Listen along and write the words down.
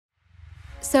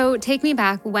So take me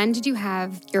back. When did you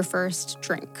have your first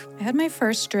drink? I had my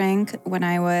first drink when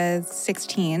I was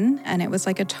 16, and it was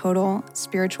like a total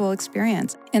spiritual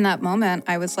experience. In that moment,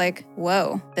 I was like,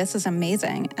 whoa, this is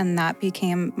amazing. And that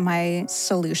became my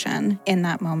solution in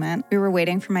that moment. We were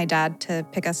waiting for my dad to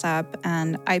pick us up,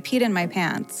 and I peed in my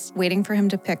pants, waiting for him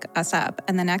to pick us up.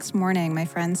 And the next morning, my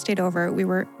friend stayed over. We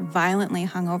were violently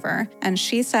hungover, and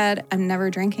she said, I'm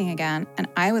never drinking again. And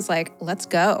I was like, let's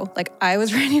go. Like, I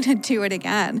was ready to do it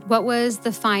again. What was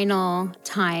the final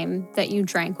time that you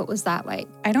drank? What was that like?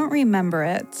 I don't remember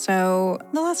it. So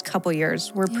the last couple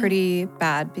years were pretty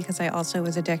bad because I also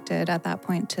was addicted at that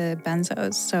point to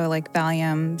benzos. So like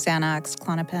Valium, Xanax,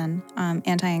 Klonopin,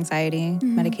 anti-anxiety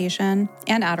medication,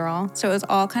 and Adderall. So it was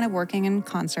all kind of working in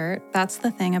concert. That's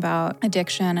the thing about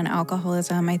addiction and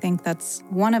alcoholism. I think that's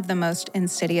one of the most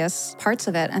insidious parts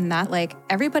of it. And that like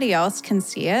everybody else can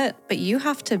see it, but you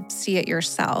have to see it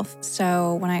yourself.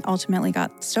 So when I ultimately got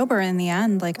sober in the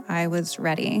end, like I was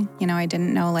ready. You know, I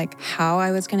didn't know like how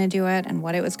I was going to do it and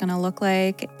what it was going to look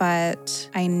like, but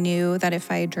I knew that if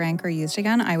I drank or used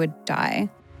again, I would die.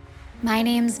 My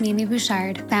name's Mimi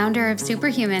Bouchard, founder of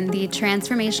Superhuman, the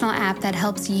transformational app that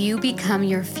helps you become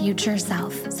your future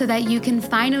self so that you can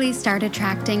finally start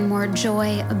attracting more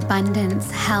joy,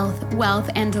 abundance, health, wealth,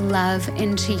 and love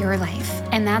into your life.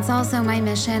 And that's also my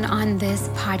mission on this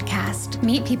podcast.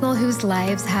 Meet people whose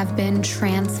lives have been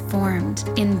transformed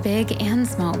in big and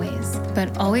small ways,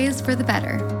 but always for the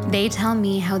better. They tell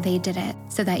me how they did it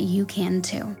so that you can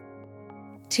too.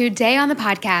 Today on the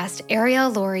podcast,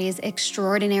 Arielle Lorre's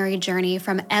extraordinary journey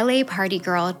from LA party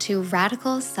girl to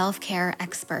radical self-care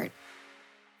expert.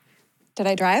 Did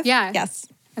I drive? Yeah. Yes.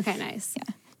 Okay, nice. Yeah.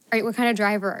 All right, what kind of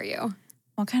driver are you?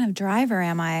 What kind of driver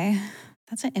am I?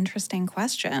 That's an interesting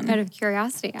question. Out of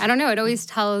curiosity. I don't know. It always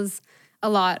tells a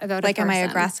lot about like, a person. am I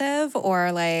aggressive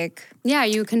or like... Yeah, are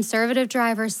you a conservative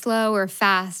driver, slow or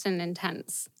fast and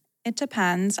intense? It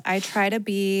depends. I try to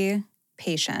be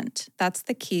patient. That's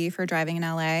the key for driving in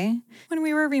LA. When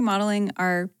we were remodeling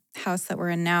our house that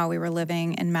we're in now, we were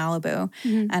living in Malibu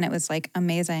and it was like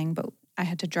amazing, but I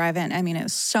had to drive in. I mean, it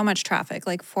was so much traffic,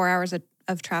 like 4 hours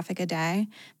of traffic a day.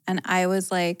 And I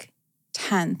was like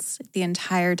tense the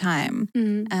entire time.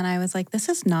 And I was like, this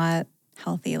is not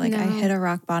healthy. Like I hit a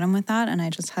rock bottom with that and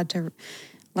I just had to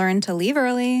learn to leave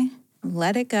early,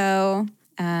 let it go.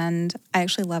 And I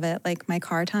actually love it. Like my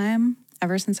car time,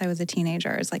 ever since I was a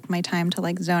teenager, is like my time to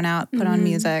like zone out, put on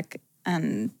music,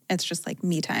 and it's just like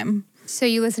me time. So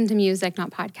you listen to music,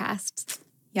 not podcasts?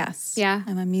 Yes. Yeah.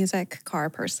 I'm a music car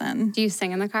person. Do you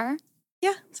sing in the car?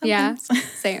 Yeah, sometimes. Yeah,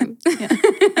 same.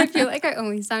 I feel like I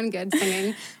only sound good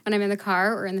singing when I'm in the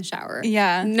car or in the shower.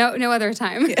 Yeah. No other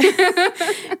time.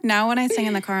 Now when I sing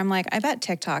in the car, I'm like, I bet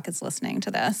TikTok is listening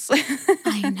to this.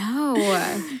 I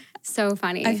know. So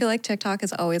funny. I feel like TikTok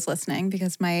is always listening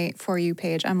because my For You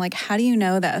page, I'm like, how do you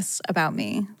know this about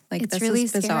me? Like, it's this really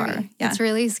is bizarre. Scary. Yeah. It's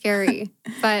really scary.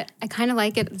 But I kind of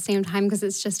like it at the same time because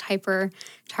it's just hyper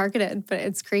targeted, but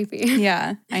it's creepy.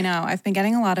 Yeah, I know. I've been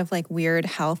getting a lot of like weird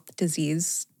health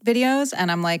disease videos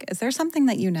and I'm like, is there something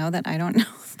that you know that I don't know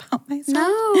about myself?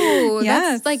 No,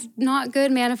 Yes. that's like not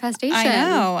good manifestation.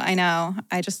 I know.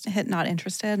 I just hit not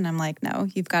interested and I'm like, no,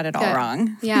 you've got it all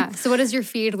wrong. Yeah. So what does your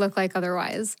feed look like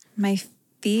otherwise? My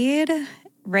feed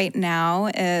right now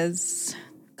is,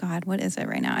 God, what is it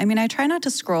right now? I mean, I try not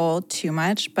to scroll too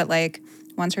much, but like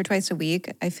once or twice a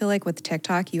week, I feel like with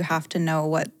TikTok, you have to know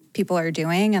what people are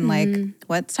doing and like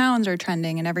what sounds are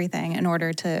trending and everything in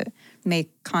order to make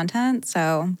content.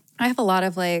 So I have a lot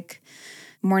of like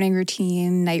morning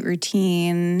routine, night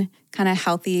routine, kind of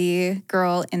healthy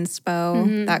girl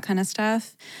inspo, that kind of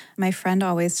stuff. My friend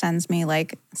always sends me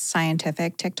like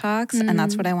scientific TikToks and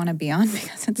that's what I want to be on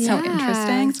because it's so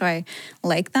interesting. So I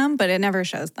like them, but it never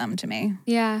shows them to me.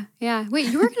 Yeah. Yeah.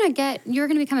 Wait, you were going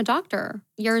to become a doctor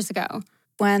years ago.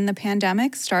 When the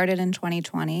pandemic started in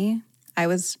 2020, I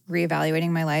was reevaluating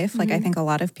my life like I think a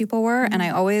lot of people were. And I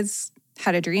always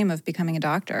had a dream of becoming a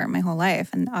doctor my whole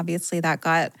life. And obviously that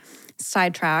got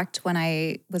sidetracked when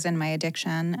I was in my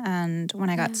addiction. And when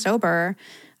I got sober,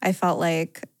 I felt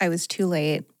like I was too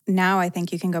late. Now I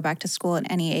think you can go back to school at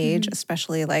any age,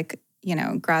 especially like, you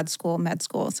know, grad school, med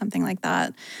school, something like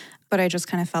that. But I just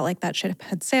kind of felt like that ship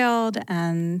had sailed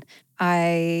and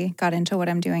I got into what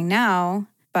I'm doing now.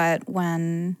 But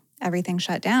when everything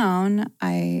shut down,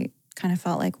 I kind of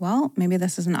felt like, well, maybe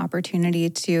this is an opportunity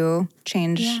to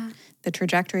change the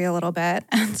trajectory a little bit.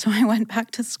 And so I went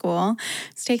back to school.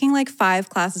 I was taking like 5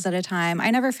 classes at a time. I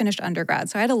never finished undergrad,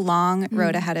 so I had a long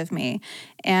road ahead of me.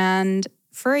 And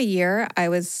for a year, I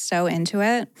was so into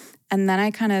it. And then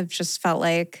I kind of just felt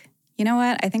like you know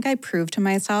what? I think I proved to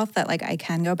myself that like I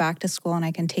can go back to school and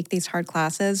I can take these hard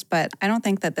classes, but I don't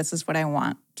think that this is what I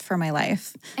want for my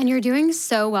life. And you're doing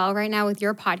so well right now with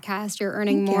your podcast. You're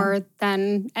earning more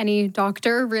than any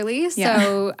doctor, really.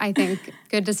 So I think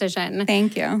good decision.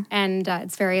 Thank you. And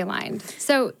it's very aligned.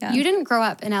 So you didn't grow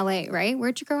up in LA, right?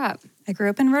 Where'd you grow up? I grew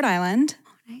up in Rhode Island.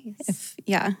 Oh, nice.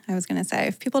 I was going to say,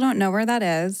 if people don't know where that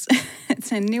is,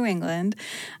 it's in New England.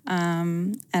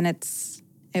 And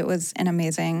it was an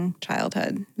amazing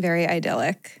childhood, very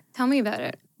idyllic. Tell me about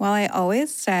it. Well, I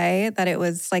always say that it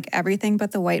was like everything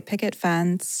but the white picket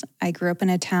fence. I grew up in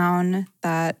a town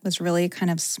that was really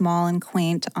kind of small and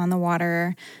quaint on the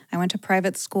water. I went to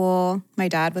private school. My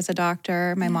dad was a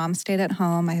doctor. My mom stayed at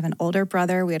home. I have an older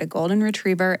brother. We had a golden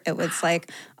retriever. It was like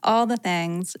all the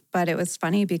things, but it was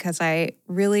funny because I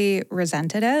really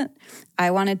resented it.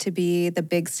 I wanted to be the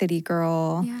big city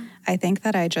girl. Yeah. I think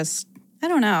that I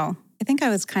don't know. I think I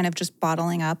was kind of just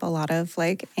bottling up a lot of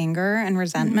like anger and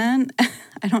resentment.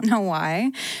 I don't know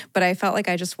why, but I felt like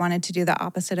I just wanted to do the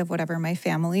opposite of whatever my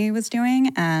family was doing.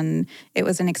 And it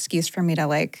was an excuse for me to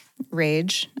like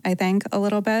rage, I think, a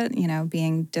little bit,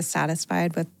 being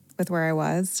dissatisfied with where I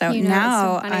was. So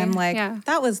now I'm like,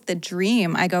 that was the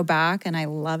dream. I go back and I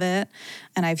love it.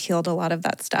 And I've healed a lot of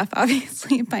that stuff,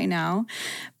 obviously, by now.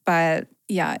 But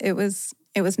yeah, it was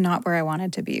not where I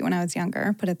wanted to be when I was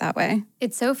younger, put it that way.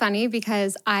 It's so funny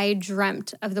because I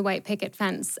dreamt of the white picket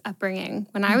fence upbringing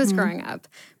when I was growing up.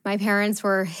 My parents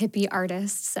were hippie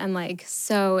artists and like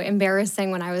so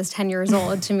embarrassing when I was 10 years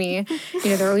old to me.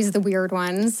 They're always the weird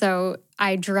ones. So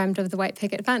I dreamt of the white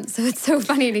picket fence. So it's so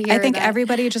funny to hear. I think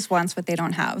everybody just wants what they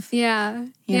don't have. Yeah.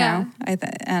 You know?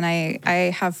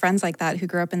 I have friends like that who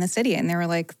grew up in the city and they were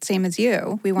like, same as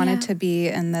you. We wanted to be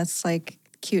in this like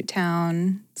cute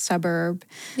town, suburb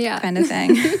kind of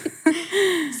thing.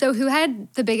 So who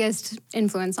had the biggest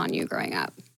influence on you growing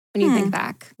up when you think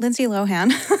back? Lindsay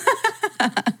Lohan.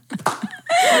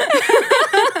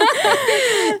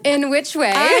 In which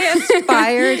way? I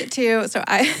aspired to,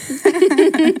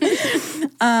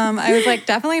 I was like,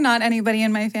 definitely not anybody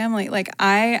in my family. Like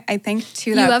I think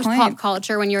to that point. You loved pop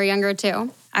culture when you were younger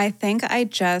too? I think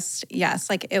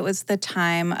like it was the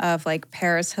time of like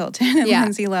Paris Hilton and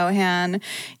Lindsay Lohan,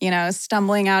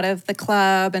 stumbling out of the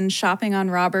club and shopping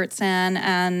on Robertson.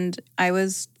 And I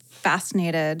was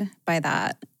fascinated by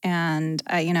that. And,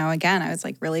 again, I was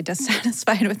like really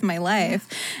dissatisfied with my life.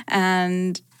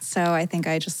 And so I think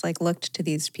I just like looked to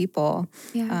these people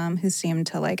who seemed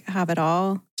to like have it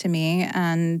all to me.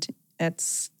 And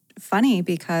it's funny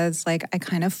because like I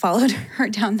kind of followed her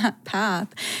down that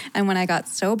path. And when I got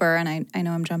sober, and I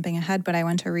know I'm jumping ahead, but I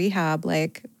went to rehab,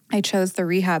 like I chose the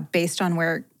rehab based on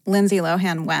where Lindsay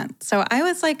Lohan went. So I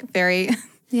was like very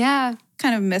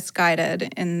kind of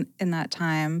misguided in that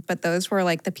time. But those were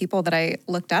like the people that I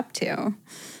looked up to.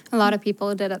 A lot of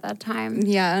people did at that time.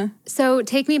 Yeah. So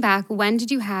take me back. When did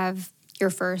you have your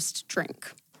first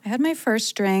drink? I had my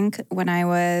first drink when I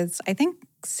was, I think,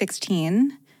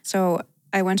 16. So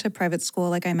I went to private school,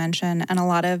 like I mentioned, and a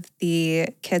lot of the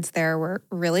kids there were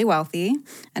really wealthy,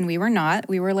 and we were not.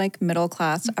 We were like middle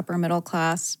class, upper middle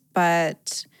class,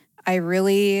 but I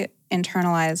really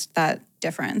internalized that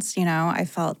difference. I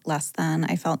felt less than,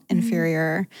 I felt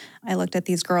inferior. I looked at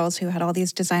these girls who had all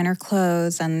these designer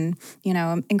clothes and,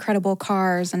 incredible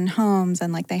cars and homes,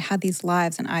 and like they had these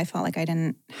lives, and I felt like I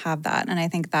didn't have that. And I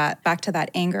think that back to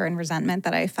that anger and resentment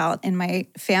that I felt in my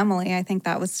family, I think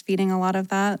that was feeding a lot of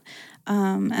that.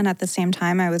 And at the same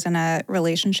time, I was in a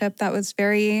relationship that was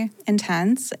very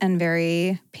intense and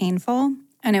very painful.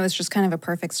 And it was just kind of a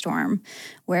perfect storm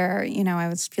where, I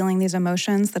was feeling these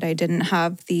emotions that I didn't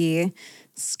have the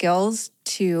skills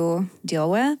to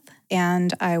deal with.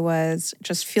 And I was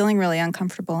just feeling really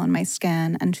uncomfortable in my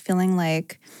skin and feeling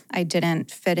like I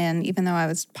didn't fit in, even though I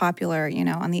was popular,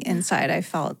 on the inside, I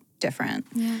felt different.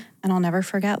 Yeah. And I'll never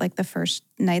forget, like the first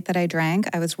night that I drank,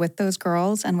 I was with those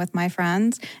girls and with my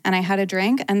friends, and I had a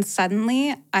drink, and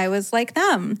suddenly I was like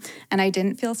them, and I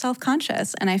didn't feel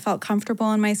self-conscious, and I felt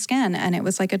comfortable in my skin, and it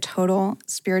was like a total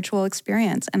spiritual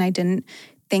experience, and I didn't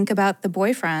think about the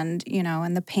boyfriend,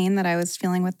 and the pain that I was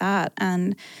feeling with that.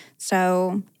 And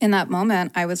so in that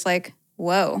moment, I was like,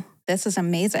 whoa, this is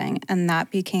amazing. And that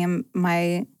became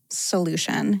my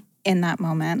solution in that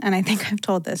moment. And I think I've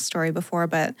told this story before,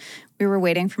 but we were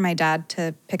waiting for my dad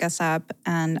to pick us up,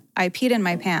 and I peed in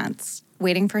my pants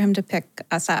waiting for him to pick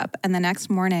us up. And the next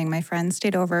morning, my friend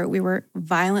stayed over. We were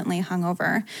violently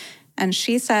hungover. And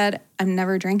she said, I'm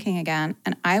never drinking again.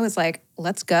 And I was like,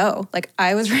 let's go. Like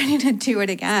I was ready to do it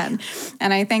again.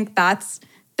 And I think that's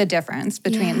the difference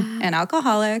between an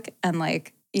alcoholic and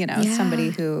like, somebody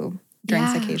who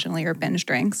drinks occasionally or binge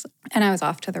drinks. And I was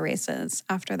off to the races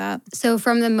after that. So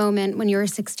from the moment when you were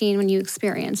 16, when you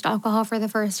experienced alcohol for the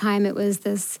first time, it was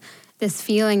this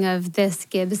feeling of this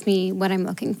gives me what I'm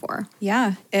looking for.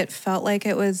 Yeah, it felt like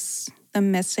it was the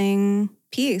missing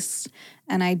piece.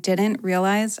 And I didn't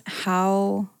realize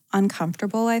how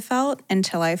uncomfortable I felt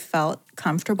until I felt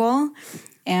comfortable.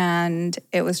 And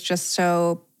it was just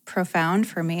so profound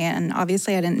for me. And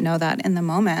obviously I didn't know that in the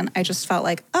moment. I just felt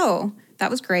like, oh, that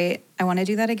was great. I want to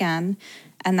do that again.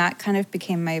 And that kind of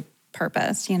became my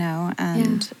purpose,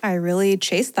 and I really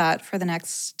chased that for the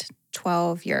next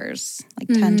 12 years, like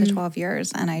 10 to 12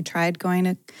 years. And I tried going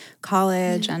to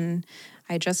college and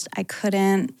I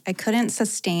couldn't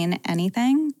sustain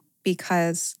anything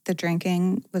because the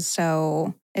drinking was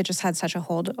it just had such a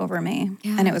hold over me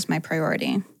and it was my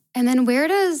priority. And then where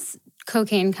does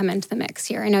cocaine come into the mix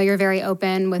here? I know you're very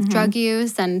open with drug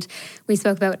use, and we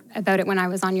spoke about it when I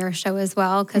was on your show as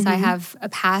well, because I have a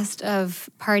past of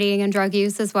partying and drug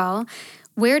use as well.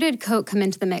 Where did coke come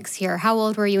into the mix here? How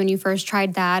old were you when you first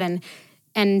tried that?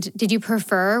 And did you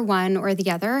prefer one or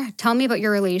the other? Tell me about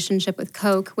your relationship with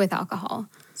coke, with alcohol.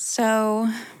 So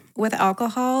with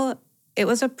alcohol, it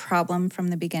was a problem from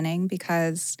the beginning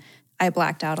because I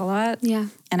blacked out a lot. Yeah.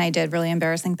 And I did really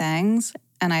embarrassing things.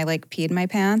 And I peed my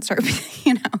pants or,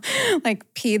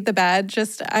 peed the bed.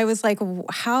 I was like,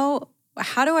 how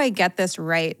do I get this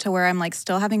right to where I'm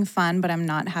still having fun, but I'm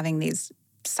not having these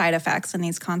side effects and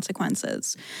these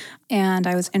consequences? And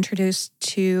I was introduced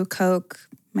to Coke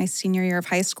my senior year of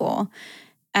high school.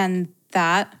 And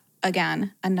that,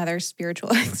 again, another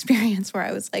spiritual experience where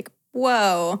I was like,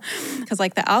 whoa. Because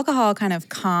the alcohol kind of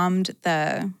calmed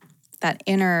that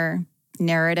inner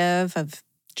narrative of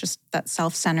just that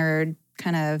self-centered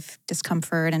kind of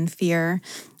discomfort and fear.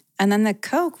 And then the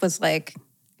Coke was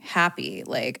happy,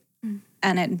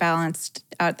 and it balanced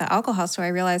out the alcohol. So I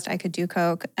realized I could do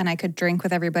Coke and I could drink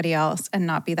with everybody else and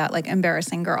not be that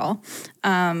embarrassing girl.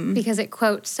 Because it,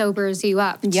 quote, sobers you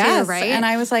up too, right? And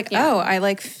I was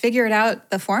I figured out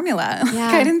the formula.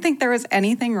 I didn't think there was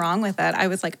anything wrong with it. I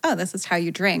was like, oh, this is how you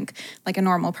drink like a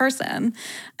normal person.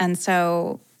 And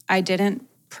so I didn't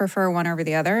prefer one over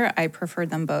the other. I preferred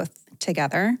them both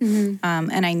together.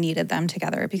 And I needed them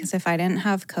together because if I didn't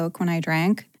have Coke when I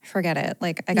drank, forget it.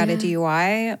 I got a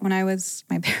DUI when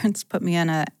my parents put me in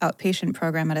an outpatient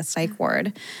program at a psych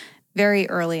ward very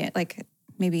early,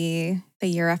 maybe the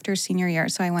year after senior year.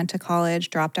 So I went to college,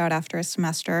 dropped out after a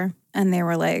semester, and they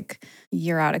were like,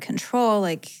 you're out of control.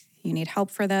 You need help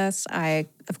for this. I,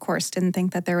 of course, didn't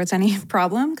think that there was any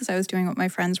problem because I was doing what my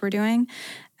friends were doing.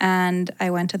 And I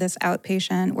went to this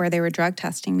outpatient where they were drug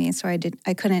testing me. So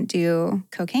I couldn't do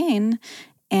cocaine.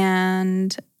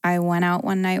 And I went out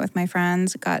one night with my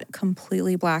friends, got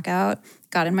completely blackout,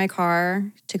 got in my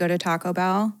car to go to Taco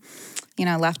Bell,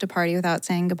 left a party without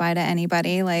saying goodbye to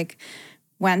anybody,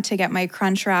 went to get my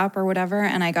Crunch Wrap or whatever,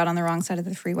 and I got on the wrong side of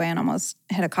the freeway and almost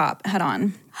hit a cop head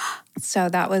on. So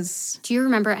that was... Do you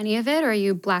remember any of it, or are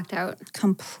you blacked out?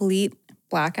 Complete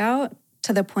blackout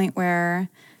to the point where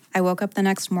I woke up the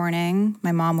next morning.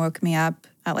 My mom woke me up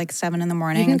at 7 in the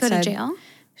morning. You didn't go to jail?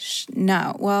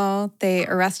 No. Well, they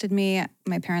arrested me.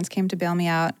 My parents came to bail me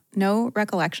out. No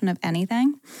recollection of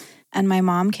anything. And my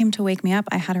mom came to wake me up.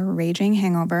 I had a raging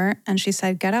hangover, and she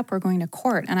said, get up, we're going to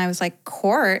court. And I was like,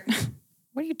 court?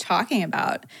 What are you talking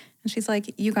about? And she's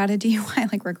like, you got a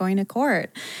DUI, we're going to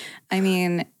court. I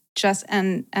mean,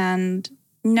 and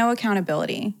no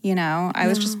accountability, I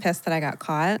was just pissed that I got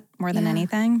caught more than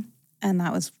anything. And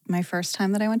that was my first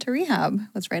time that I went to rehab,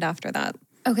 was right after that.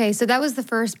 Okay, so that was the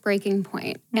first breaking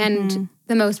point. And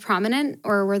the most prominent,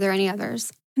 or were there any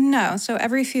others? No, so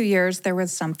every few years there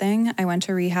was something. I went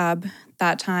to rehab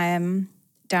that time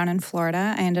down in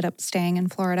Florida. I ended up staying in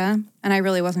Florida, and I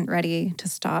really wasn't ready to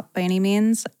stop by any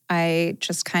means. I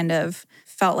just kind of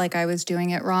felt like I was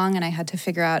doing it wrong, and I had to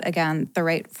figure out, again, the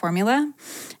right formula.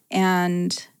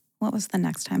 And what was the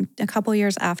next time? A couple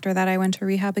years after that, I went to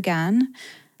rehab again.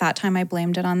 That time I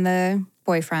blamed it on the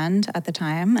boyfriend at the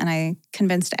time, and I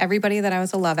convinced everybody that I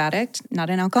was a love addict, not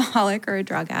an alcoholic or a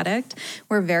drug addict.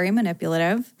 We're very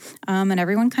manipulative, and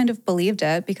everyone kind of believed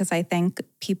it because I think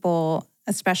people,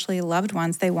 especially loved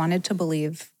ones, they wanted to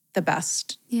believe the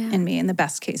best in me, in the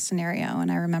best case scenario. And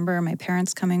I remember my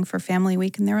parents coming for family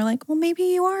week, and they were like, well, maybe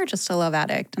you are just a love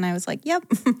addict. And I was like, yep.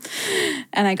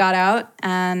 And I got out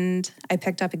and I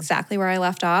picked up exactly where I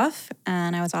left off,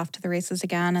 and I was off to the races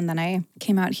again. And then I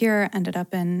came out here, ended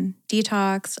up in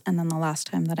detox. And then the last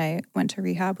time that I went to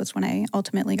rehab was when I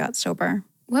ultimately got sober.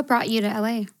 What brought you to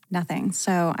LA? Nothing.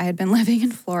 So I had been living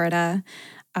in Florida.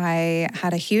 I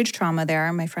had a huge trauma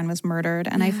there. My friend was murdered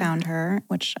and I found her,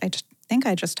 which think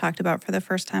I just talked about for the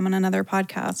first time on another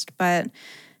podcast. But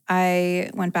I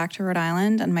went back to Rhode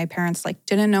Island and my parents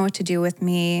didn't know what to do with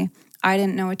me. I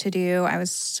didn't know what to do. I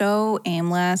was so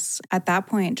aimless at that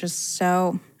point,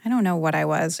 I don't know what I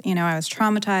was. I was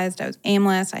traumatized. I was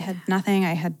aimless. I had nothing.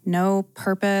 I had no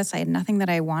purpose. I had nothing that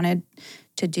I wanted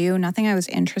to do, nothing I was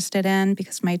interested in,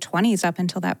 because my 20s up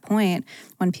until that point,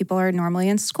 when people are normally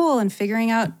in school and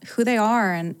figuring out who they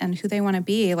are and who they want to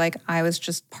be, I was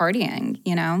just partying,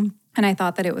 And I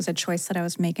thought that it was a choice that I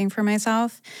was making for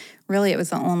myself. Really, it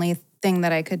was the only thing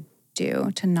that I could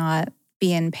do to not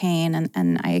be in pain.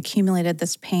 And I accumulated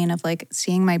this pain of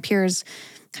seeing my peers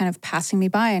kind of passing me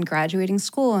by and graduating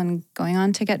school and going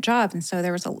on to get jobs. And so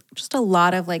there was just a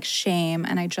lot of shame.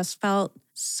 And I just felt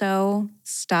so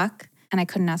stuck and I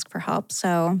couldn't ask for help.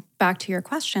 So back to your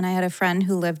question, I had a friend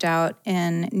who lived out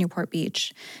in Newport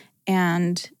Beach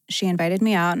and she invited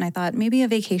me out and I thought maybe a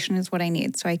vacation is what I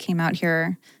need. So I came out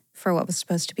here for what was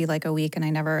supposed to be a week and I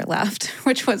never left,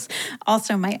 which was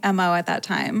also my MO at that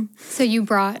time. So you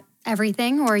brought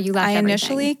everything or you left everything? I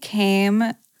initially came,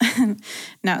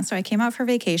 so I came out for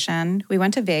vacation. We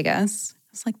went to Vegas.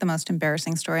 It's the most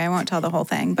embarrassing story. I won't tell the whole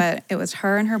thing, but it was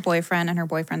her and her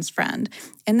boyfriend's friend.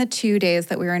 In the 2 days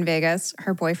that we were in Vegas,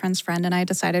 her boyfriend's friend and I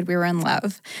decided we were in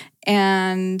love.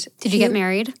 And did you get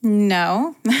married?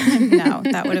 No, no,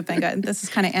 that would have been good. This is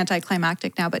kind of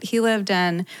anticlimactic now, but he lived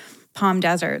in Palm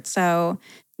Desert. So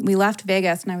we left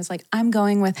Vegas and I was like, I'm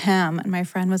going with him. And my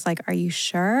friend was like, are you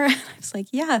sure? I was like,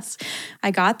 yes. I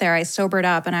got there, I sobered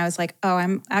up and I was like, oh,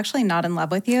 I'm actually not in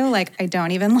love with you. I don't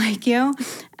even like you.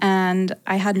 And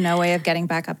I had no way of getting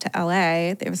back up to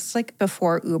LA. It was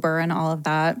before Uber and all of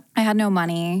that. I had no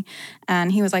money.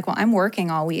 And he was like, well, I'm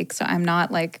working all week, so I'm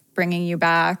not bringing you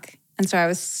back. And so I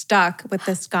was stuck with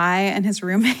this guy and his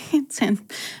roommates in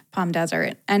Palm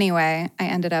Desert. Anyway, I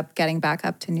ended up getting back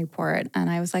up to Newport and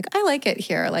I was like, I like it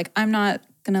here. I'm not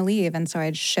going to leave. And so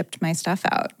I shipped my stuff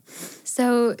out.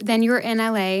 So then you were in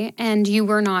LA and you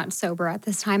were not sober at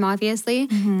this time, obviously.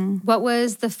 Mm-hmm. What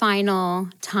was the final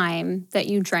time that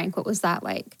you drank? What was that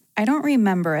like? I don't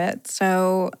remember it.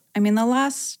 So, the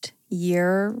last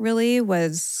year really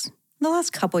was... The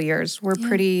last couple years were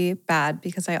pretty bad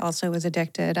because I also was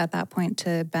addicted at that point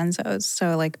to benzos.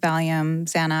 So Valium,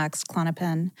 Xanax,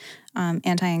 Klonopin,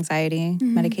 anti-anxiety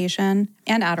medication,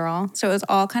 and Adderall. So it was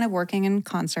all kind of working in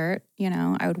concert.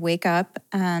 I would wake up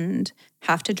and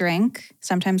have to drink,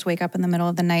 sometimes wake up in the middle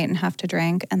of the night and have to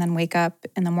drink, and then wake up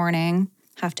in the morning,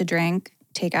 have to drink,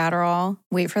 take Adderall,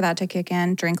 wait for that to kick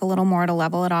in, drink a little more to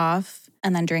level it off,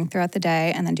 and then drink throughout the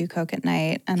day, and then do Coke at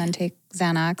night, and then take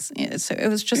Xanax. So it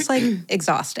was just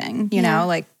exhausting, you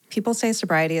know? People say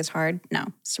sobriety is hard. No,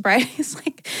 sobriety is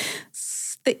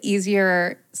the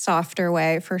easier, softer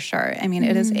way for sure.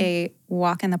 It is a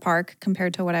walk in the park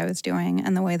compared to what I was doing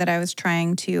and the way that I was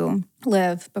trying to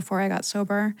live before I got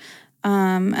sober.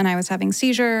 And I was having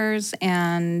seizures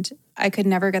and I could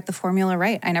never get the formula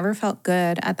right. I never felt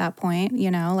good at that point,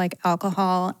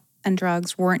 alcohol and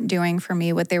drugs weren't doing for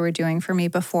me what they were doing for me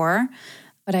before,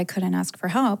 but I couldn't ask for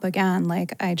help. Again,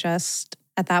 I just,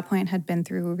 at that point, had been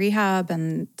through rehab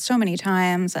and so many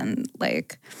times, and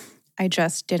I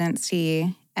just didn't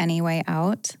see any way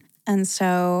out. And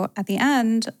so at the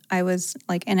end, I was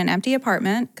in an empty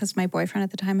apartment because my boyfriend at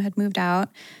the time had moved out,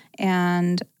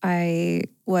 and I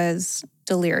was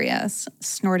delirious,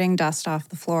 snorting dust off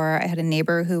the floor. I had a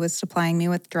neighbor who was supplying me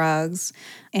with drugs,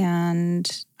 and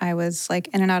I was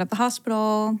in and out of the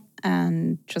hospital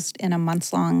and just in a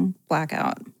months-long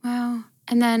blackout. Wow.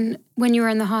 And then when you were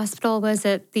in the hospital, was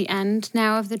it the end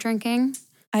now of the drinking?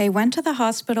 I went to the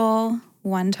hospital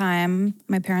one time.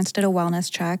 My parents did a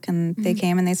wellness check, and they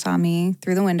came and they saw me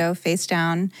through the window, face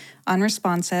down,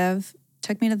 unresponsive,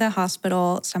 took me to the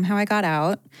hospital. Somehow I got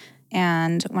out.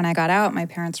 And when I got out, my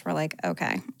parents were like,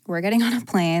 okay, we're getting on a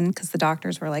plane because the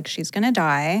doctors were like, she's going to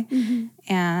die. Mm-hmm.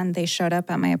 And they showed up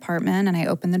at my apartment and I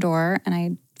opened the door and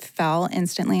I fell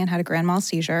instantly and had a grand mal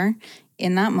seizure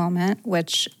in that moment,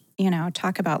 which,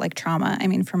 talk about trauma.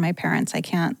 For my parents, I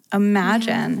can't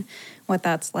imagine what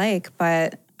that's like.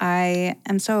 But I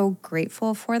am so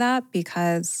grateful for that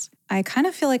because I kind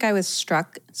of feel like I was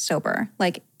struck sober.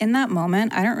 In that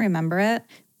moment, I don't remember it,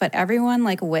 but everyone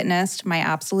witnessed my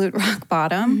absolute rock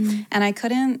bottom and I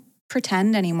couldn't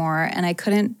pretend anymore and I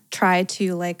couldn't try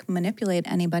to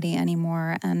manipulate anybody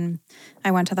anymore. And I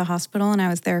went to the hospital and I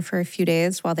was there for a few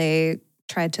days while they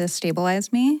tried to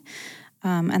stabilize me.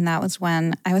 And that was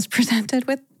when I was presented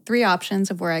with 3 options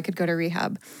of where I could go to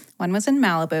rehab. One was in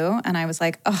Malibu and I was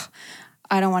like, oh,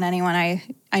 I don't want anyone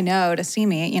I know to see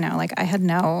me. You know, like I had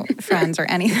no friends or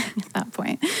anything at that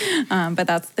point. But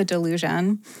that's the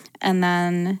delusion. And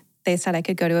then they said I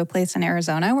could go to a place in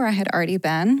Arizona where I had already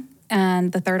been.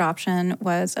 And the third option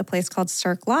was a place called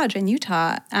Cirque Lodge in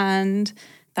Utah. And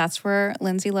that's where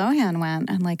Lindsay Lohan went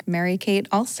and like Mary-Kate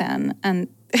Olsen and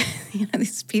you know,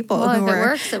 these people who were it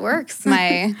works, it works.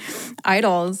 my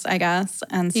idols, I guess.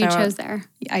 And so you chose there.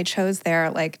 I chose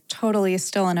there, like totally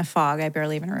still in a fog. I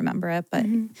barely even remember it, but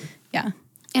yeah.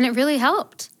 And it really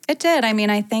helped. It did. I mean,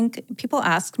 I think people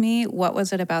ask me, what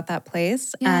was it about that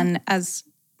place? Yeah. And as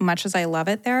much as I love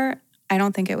it there, I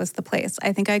don't think it was the place.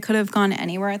 I think I could have gone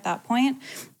anywhere at that point.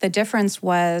 The difference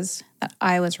was that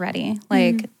I was ready.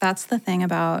 Like, that's the thing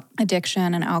about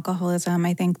addiction and alcoholism.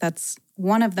 I think that's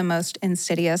one of the most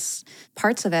insidious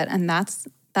parts of it. And that's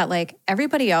that, like,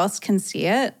 everybody else can see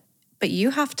it, but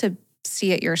you have to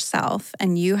see it yourself.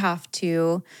 And you have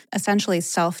to essentially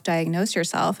self-diagnose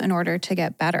yourself in order to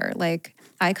get better. Like,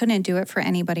 I couldn't do it for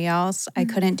anybody else. I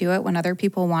couldn't do it when other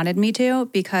people wanted me to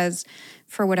because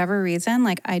for whatever reason,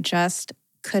 like I just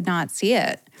could not see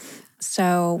it.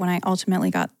 So when I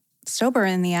ultimately got sober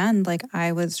in the end, like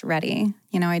I was ready.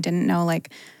 You know, I didn't know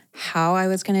like how I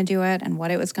was going to do it and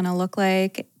what it was going to look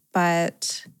like,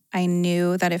 but I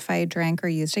knew that if I drank or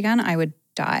used again, I would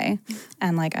die.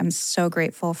 And like, I'm so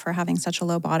grateful for having such a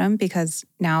low bottom because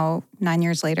now 9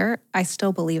 years later, I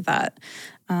still believe that.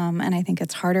 And I think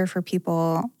it's harder for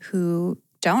people who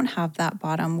don't have that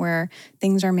bottom where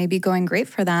things are maybe going great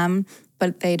for them,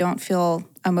 but they don't feel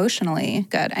emotionally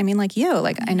good. I mean, like you,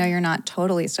 like I know you're not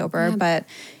totally sober, but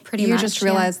pretty you much, just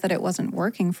realized that it wasn't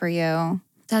working for you.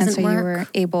 Doesn't work. You were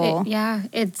able.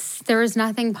 There was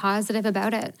nothing positive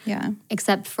about it. Yeah.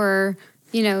 Except for,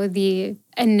 you know, the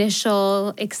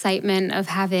initial excitement of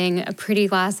having a pretty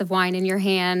glass of wine in your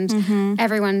hand.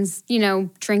 Everyone's, you know,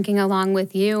 drinking along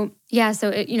with you. Yeah,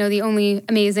 so, the only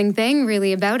amazing thing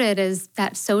really about it is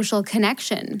that social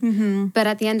connection. But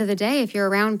at the end of the day, if you're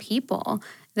around people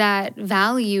that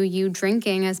value you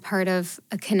drinking as part of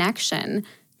a connection,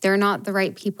 they're not the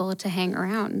right people to hang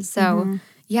around. So,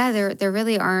 there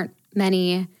really aren't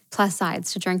many plus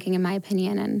sides to drinking, in my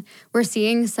opinion. And we're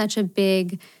seeing such a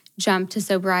big jump to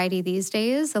sobriety these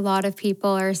days. A lot of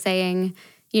people are saying,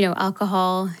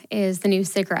 alcohol is the new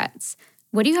cigarettes.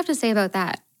 What do you have to say about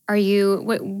that?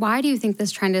 Why do you think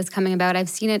this trend is coming about? I've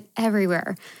seen it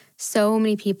everywhere. So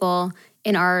many people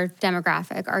in our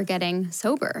demographic are getting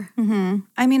sober.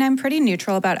 I mean, I'm pretty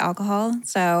neutral about alcohol.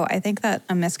 So I think that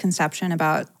a misconception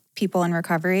about people in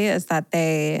recovery is that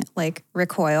they like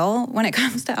recoil when it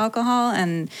comes to alcohol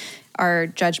and are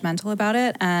judgmental about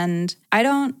it. And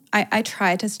I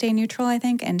try to stay neutral, I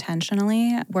think,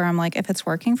 intentionally, where I'm like, if it's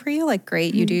working for you, like,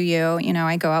 great, you do you. You know,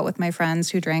 I go out with my friends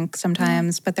who drink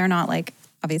sometimes, but they're not like,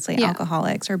 obviously,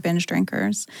 alcoholics or binge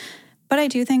drinkers. But I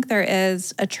do think there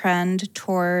is a trend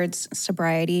towards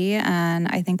sobriety. And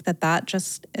I think that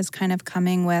just is kind of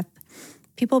coming with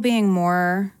people being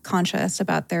more conscious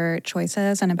about their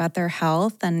choices and about their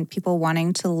health and people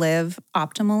wanting to live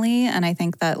optimally. And I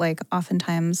think that like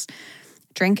oftentimes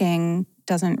drinking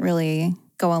doesn't really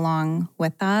go along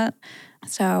with that.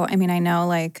 So, I mean, I know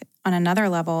like on another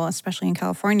level, especially in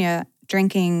California,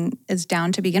 drinking is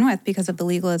down to begin with because of the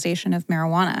legalization of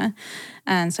marijuana.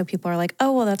 And so people are like,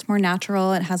 oh, well, that's more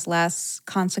natural. It has less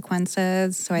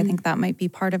consequences. So I think that might be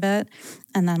part of it.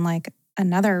 And then like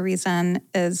another reason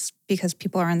is because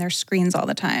people are on their screens all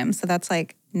the time. So that's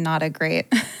like not a great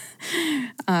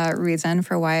reason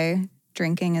for why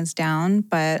drinking is down.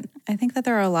 But I think that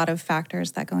there are a lot of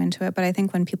factors that go into it. But I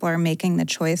think when people are making the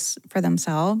choice for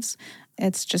themselves,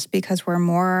 it's just because we're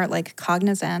more like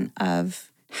cognizant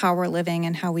of how we're living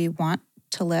and how we want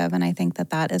to live. And I think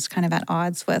that is kind of at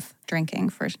odds with drinking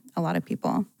for a lot of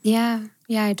people. Yeah,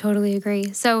 I totally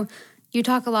agree. So you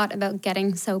talk a lot about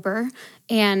getting sober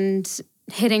and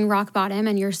hitting rock bottom,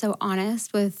 and you're so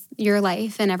honest with your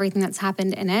life and everything that's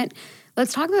happened in it.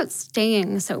 Let's talk about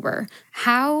staying sober.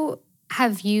 How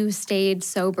have you stayed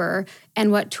sober,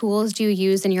 and what tools do you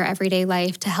use in your everyday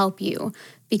life to help you?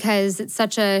 Because it's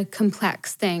such a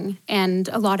complex thing, and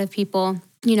a lot of people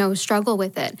struggle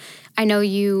with it. I know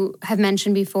you have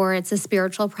mentioned before it's a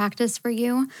spiritual practice for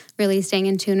you, really staying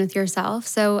in tune with yourself.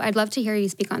 So I'd love to hear you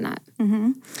speak on that.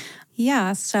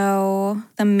 Yeah, so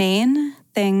the main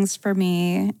things for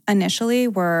me initially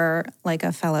were like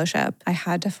a fellowship. I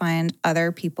had to find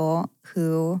other people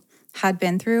who had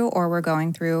been through or were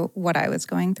going through what I was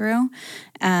going through.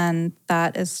 And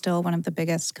that is still one of the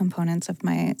biggest components of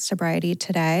my sobriety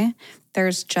today.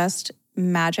 There's just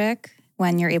magic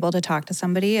when you're able to talk to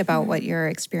somebody about what you're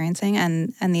experiencing,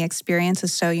 and the experience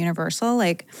is so universal.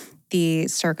 Like the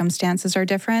circumstances are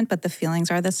different, but the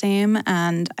feelings are the same.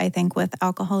 And I think with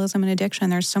alcoholism and addiction,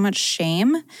 there's so much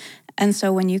shame. And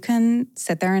so when you can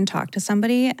sit there and talk to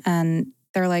somebody and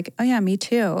they're like, oh yeah, me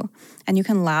too. And you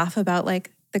can laugh about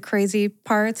like the crazy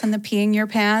parts and the peeing your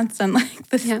pants and like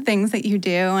the things that you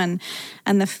do and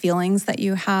the feelings that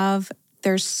you have.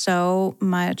 There's so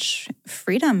much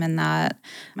freedom in that.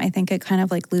 I think it kind of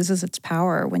like loses its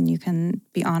power when you can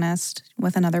be honest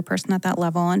with another person at that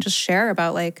level and just share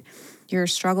about like your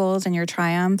struggles and your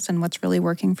triumphs and what's really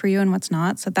working for you and what's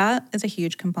not. So that is a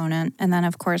huge component. And then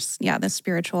of course, the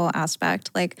spiritual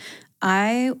aspect. Like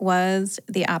I was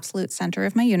the absolute center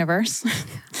of my universe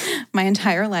my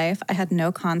entire life. I had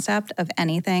no concept of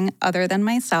anything other than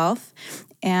myself.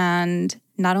 And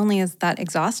not only is that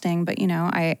exhausting, but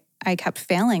I kept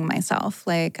failing myself.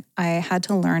 Like I had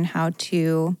to learn how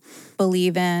to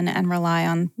believe in and rely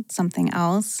on something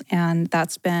else. And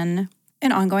that's been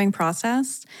an ongoing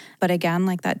process. But again,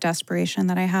 like that desperation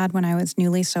that I had when I was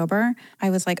newly sober,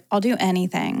 I was like, I'll do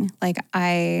anything. Like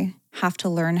I have to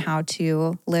learn how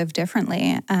to live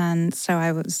differently. And so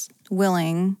I was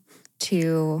willing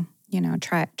to,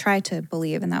 try to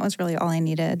believe. And that was really all I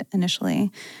needed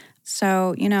initially.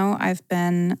 So, I've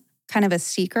been kind of a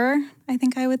seeker, I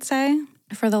think I would say,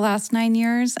 for the last 9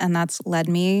 years. And that's led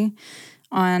me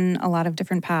on a lot of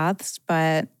different paths.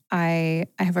 But I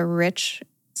have a rich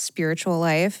spiritual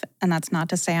life. And that's not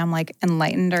to say I'm like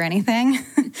enlightened or anything,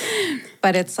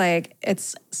 but it's like,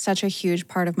 it's such a huge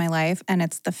part of my life. And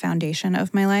it's the foundation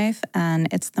of my life. And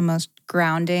it's the most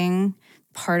grounding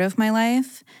part of my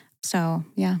life. So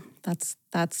yeah, that's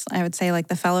I would say like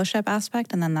the fellowship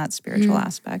aspect and then that spiritual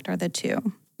aspect are the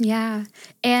two. Yeah.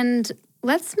 And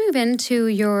let's move into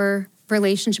your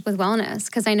relationship with wellness,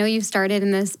 because I know you started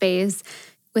in this space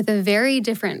with a very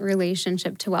different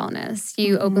relationship to wellness.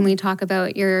 You openly talk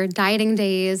about your dieting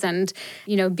days and,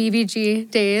 BBG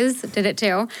days, did it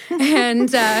too.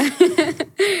 And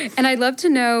and I'd love to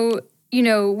know,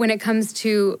 when it comes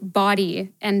to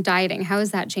body and dieting, how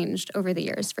has that changed over the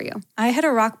years for you? I hit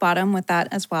a rock bottom with that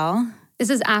as well. This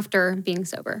is after being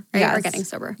sober, right? Yes. Or getting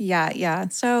sober. Yeah.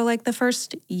 So like the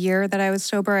first year that I was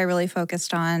sober, I really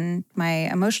focused on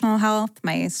my emotional health,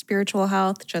 my spiritual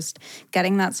health, just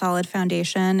getting that solid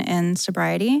foundation in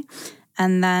sobriety.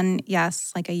 And then,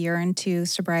 yes, like a year into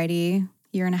sobriety,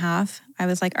 year and a half, I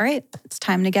was like, all right, it's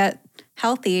time to get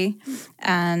healthy.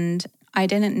 And I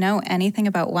didn't know anything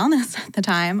about wellness at the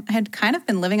time. I had kind of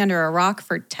been living under a rock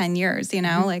for 10 years,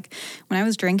 like when I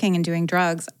was drinking and doing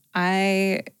drugs,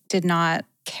 I did not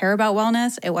care about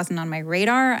wellness. It wasn't on my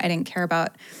radar. I didn't care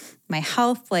about my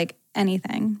health, like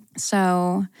anything.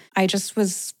 So I just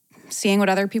was seeing what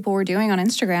other people were doing on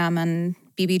Instagram, and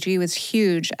BBG was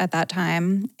huge at that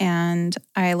time. And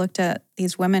I looked at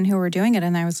these women who were doing it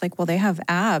and I was like, well, they have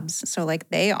abs. So like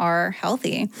they are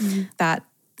healthy. That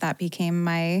became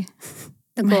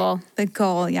the goal. The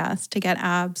goal, yes, to get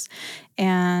abs.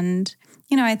 And,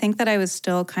 I think that I was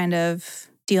still kind of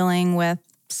dealing with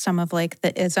some of like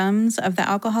the isms of the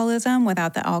alcoholism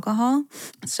without the alcohol.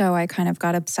 So I kind of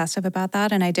got obsessive about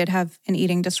that. And I did have an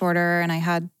eating disorder and I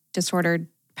had disordered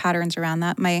patterns around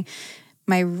that. My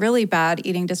really bad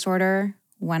eating disorder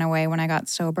went away when I got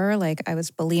sober. Like I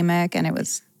was bulimic and it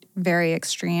was very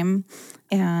extreme.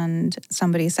 And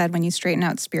somebody said, when you straighten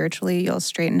out spiritually, you'll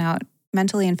straighten out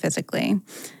mentally and physically.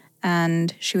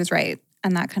 And she was right.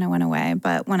 And that kind of went away.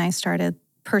 But when I started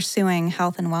pursuing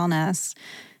health and wellness,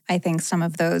 I think some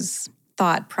of those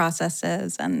thought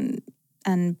processes and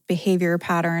behavior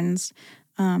patterns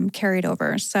carried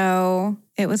over. So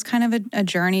it was kind of a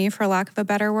journey, for lack of a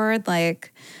better word.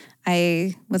 Like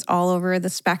I was all over the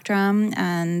spectrum,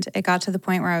 and it got to the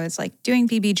point where I was like doing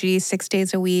BBG 6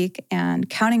 days a week and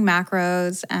counting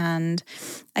macros. And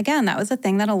again, that was a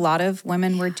thing that a lot of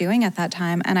women were doing at that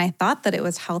time. And I thought that it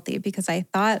was healthy because I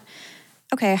thought,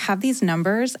 okay, I have these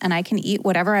numbers and I can eat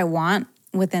whatever I want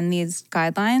within these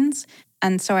guidelines.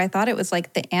 And so I thought it was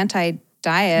like the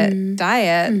anti-diet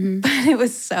diet, but it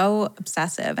was so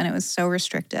obsessive and it was so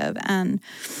restrictive. And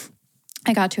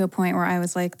I got to a point where I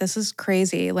was like, this is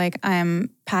crazy. Like I'm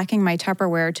packing my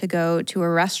Tupperware to go to a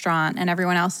restaurant and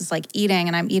everyone else is like eating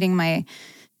and I'm eating my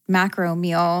macro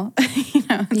meal,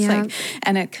 it's like,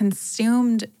 and it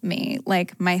consumed me.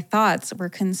 Like my thoughts were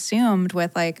consumed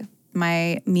with like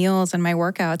my meals and my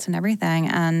workouts and everything.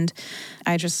 And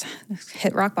I just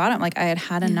hit rock bottom. Like I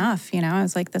had enough, I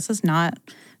was like, this is not,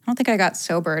 I don't think I got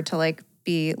sober to like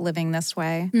be living this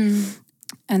way.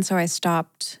 And so I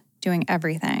stopped doing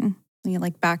everything,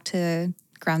 like back to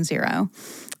ground zero.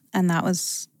 And that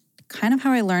was kind of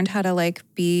how I learned how to like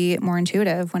be more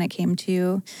intuitive when it came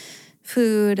to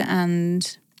food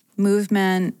and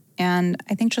movement and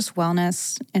I think just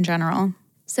wellness in general.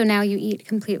 So now you eat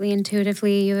completely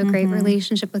intuitively. You have a great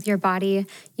relationship with your body.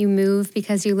 You move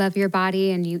because you love your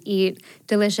body and you eat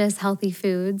delicious, healthy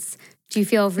foods. Do you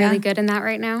feel really good in that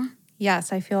right now?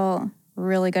 Yes, I feel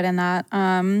really good in that.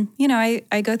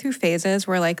 I go through phases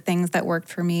where like things that worked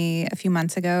for me a few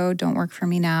months ago don't work for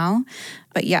me now.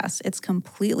 But yes, it's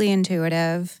completely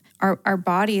intuitive. Our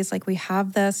bodies, like we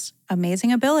have this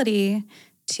amazing ability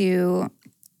to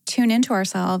tune into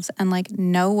ourselves and like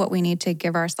know what we need to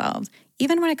give ourselves.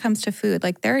 Even when it comes to food,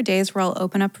 like there are days where I'll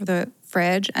open up the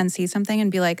fridge and see something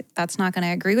and be like, that's not going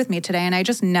to agree with me today. And I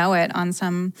just know it on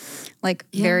some like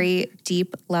very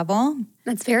deep level.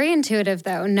 That's very intuitive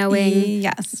though, knowing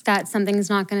that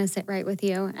something's not going to sit right with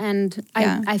you. And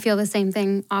I feel the same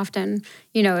thing often.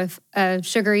 You know, if a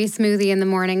sugary smoothie in the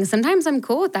morning, sometimes I'm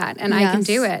cool with that and I can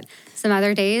do it. Some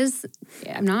other days,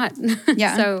 I'm not.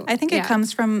 So I think it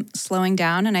comes from slowing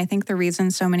down. And I think the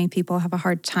reason so many people have a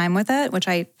hard time with it, which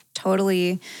I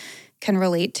totally can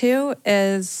relate to,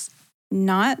 is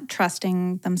not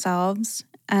trusting themselves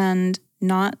and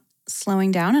not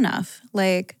slowing down enough.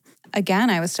 Like, again,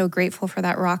 I was so grateful for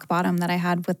that rock bottom that I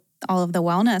had with all of the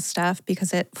wellness stuff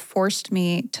because it forced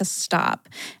me to stop.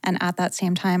 And at that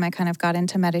same time, I kind of got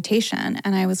into meditation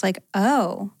and I was like,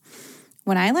 oh,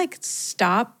 when I like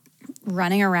stop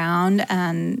running around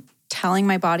and telling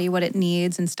my body what it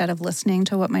needs instead of listening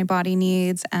to what my body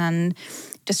needs and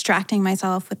distracting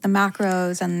myself with the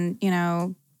macros and, you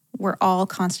know, we're all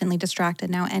constantly distracted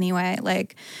now anyway.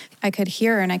 Like I could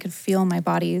hear and I could feel my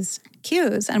body's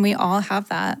cues and we all have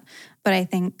that. But I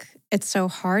think it's so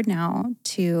hard now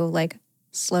to like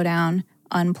slow down,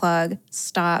 unplug,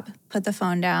 stop, put the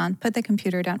phone down, put the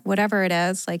computer down, whatever it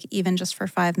is, like even just for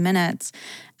 5 minutes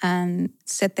and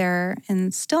sit there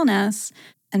in stillness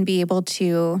and be able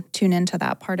to tune into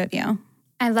that part of you.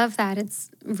 I love that. It's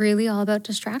really all about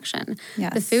distraction.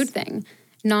 Yes. The food thing.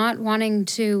 Not wanting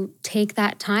to take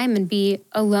that time and be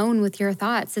alone with your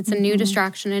thoughts. It's a new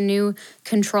distraction, a new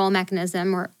control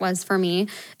mechanism, or it was for me.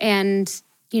 And,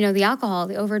 you know, the alcohol,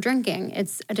 the over drinking,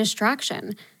 it's a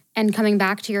distraction. And coming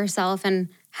back to yourself and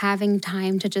having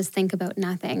time to just think about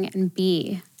nothing and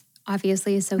be,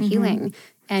 obviously, is so healing.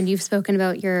 And you've spoken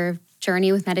about your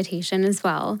journey with meditation as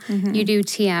well. You do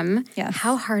TM. Yes.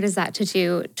 How hard is that to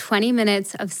do? 20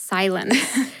 minutes of silence.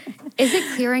 Is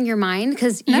it clearing your mind?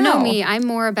 Because you know me, I'm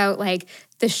more about like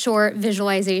the short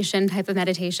visualization type of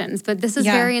meditations, but this is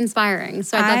very inspiring.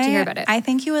 So I'd love to hear about it. I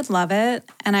think you would love it.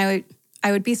 And I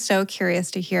would be so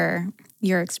curious to hear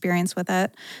your experience with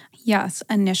it. Yes,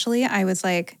 initially I was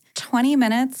like 20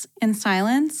 minutes in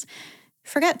silence.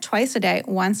 Forget twice a day,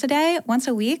 once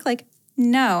a week. Like,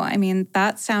 no, I mean,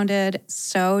 that sounded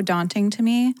so daunting to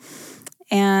me.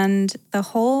 And the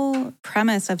whole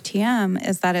premise of TM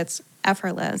is that it's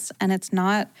effortless and it's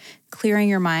not clearing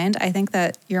your mind. I think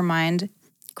that your mind,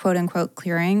 quote unquote,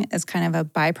 clearing is kind of a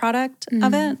byproduct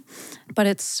of it, but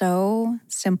it's so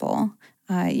simple.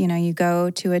 You go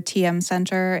to a TM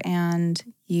center and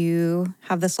you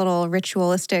have this little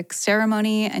ritualistic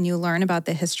ceremony and you learn about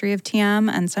the history of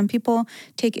TM. And some people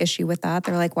take issue with that.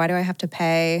 They're like, why do I have to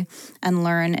pay and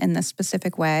learn in this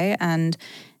specific way? And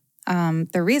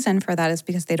the reason for that is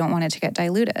because they don't want it to get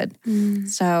diluted.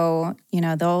 So,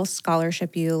 they'll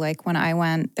scholarship you. Like when I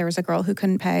went, there was a girl who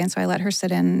couldn't pay. And so I let her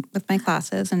sit in with my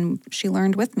classes and she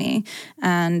learned with me.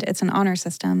 And it's an honor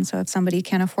system. So if somebody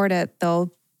can't afford it, they'll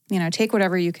take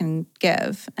whatever you can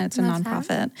give. And it's a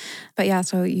nonprofit. But yeah,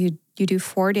 so you do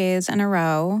 4 days in a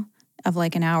row of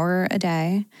like an hour a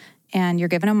day and you're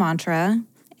given a mantra.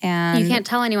 And you can't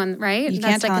tell anyone, right? You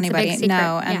can't tell anybody.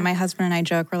 No. And my husband and I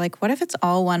joke, we're like, what if it's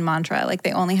all one mantra? Like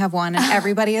they only have one and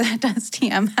everybody that does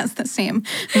TM has the same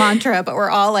mantra, but we're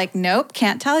all like, nope,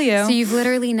 can't tell you. So you've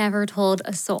literally never told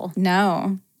a soul?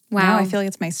 No. Wow. No, I feel like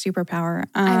it's my superpower.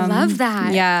 I love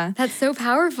that. Yeah. That's so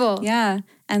powerful. Yeah.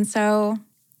 And so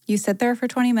you sit there for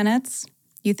 20 minutes,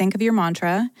 you think of your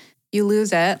mantra, you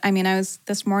lose it. I mean,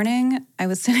 this morning, I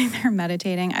was sitting there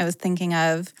meditating. I was thinking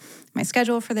of my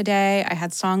schedule for the day. I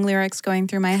had song lyrics going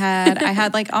through my head. I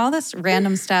had like all this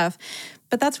random stuff.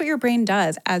 But that's what your brain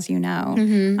does, as you know.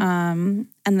 And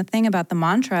the thing about the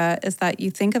mantra is that you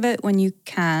think of it when you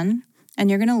can, and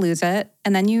you're going to lose it.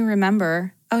 And then you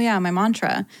remember, oh yeah, my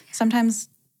mantra. Sometimes,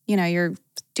 you're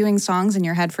doing songs in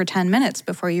your head for 10 minutes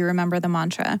before you remember the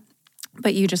mantra.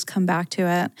 But you just come back to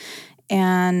it.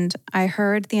 And I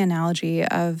heard the analogy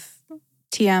of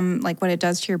TM, like what it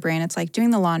does to your brain. It's like doing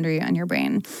the laundry on your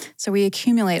brain. So we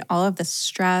accumulate all of this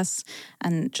stress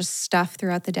and just stuff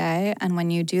throughout the day. And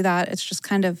when you do that, it's just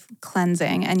kind of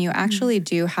cleansing. And you actually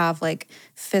do have like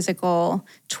physical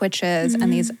twitches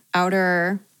and these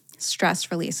outer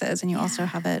stress releases, and you also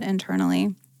have it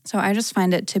internally. So I just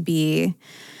find it to be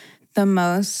the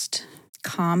most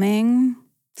calming.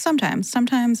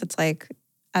 Sometimes it's like,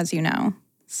 as you know,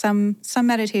 some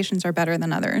meditations are better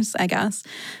than others, I guess,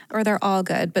 or they're all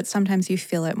good, but sometimes you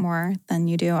feel it more than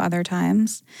you do other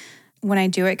times. When I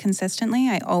do it consistently,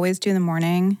 I always do the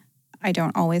morning. I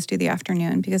don't always do the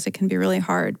afternoon because it can be really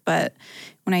hard, but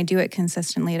when I do it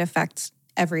consistently, it affects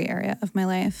every area of my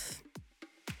life.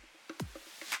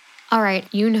 All right,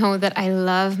 you know that I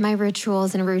love my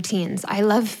rituals and routines. I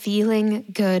love feeling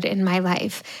good in my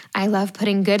life. I love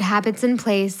putting good habits in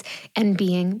place and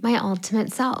being my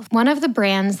ultimate self. One of the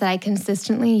brands that I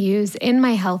consistently use in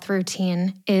my health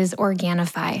routine is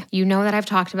Organifi. You know that I've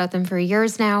talked about them for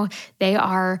years now. They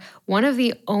are one of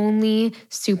the only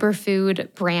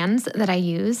superfood brands that I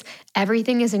use.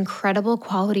 Everything is incredible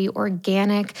quality,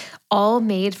 organic, all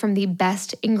made from the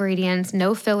best ingredients,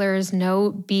 no fillers,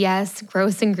 no BS,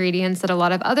 gross ingredients that a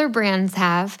lot of other brands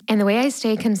have. And the way I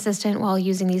stay consistent while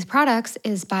using these products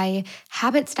is by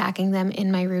habit stacking them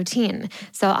in my routine.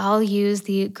 So I'll use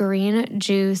the green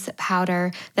juice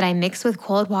powder that I mix with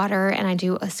cold water, and I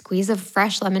do a squeeze of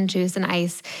fresh lemon juice and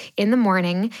ice in the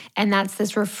morning. And that's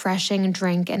this refreshing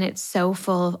drink, and it's so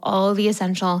full of all the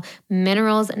essential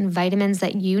minerals and vitamins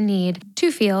that you need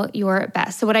to feel your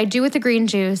best. So what I do with the green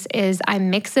juice is I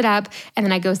mix it up, and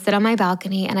then I go sit on my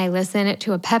balcony and I listen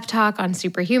to a pep talk on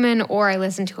Superhuman, or I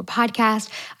listen to a podcast.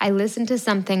 I listen to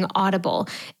something audible,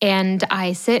 and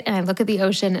I sit and I look at the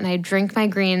ocean and I drink my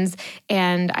greens,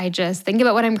 and I just think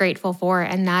about what I'm grateful for.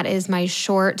 And that is my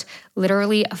short,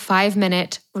 literally a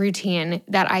 5-minute routine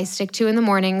that I stick to in the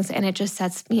mornings, and it just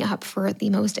sets me up for the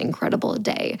most incredible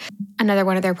day. Another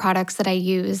one of their products that I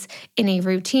use in a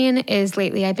routine is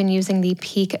lately I've been using the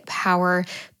Peak Power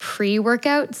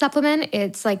pre-workout supplement.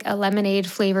 It's like a lemonade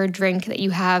flavored drink that you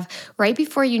have right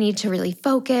before you need to really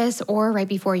focus or right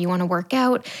before you want to work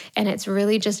out, and it's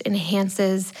really just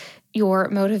enhances your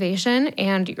motivation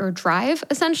and your drive,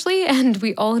 essentially. And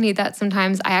we all need that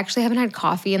sometimes. I actually haven't had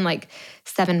coffee in like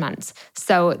 7 months.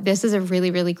 So this is a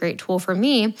really, really great tool for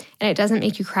me, and it doesn't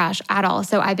make you crash at all.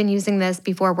 So I've been using this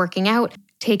before working out,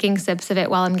 taking sips of it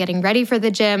while I'm getting ready for the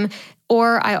gym,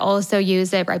 or I also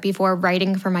use it right before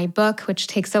writing for my book, which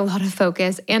takes a lot of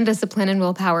focus and discipline and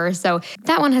willpower. So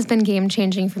that one has been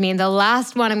game-changing for me. And the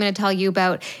last one I'm going to tell you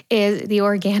about is the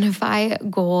Organifi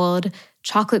Gold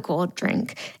chocolate gold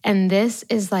drink. And this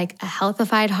is like a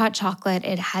healthified hot chocolate.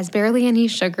 It has barely any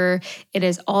sugar. It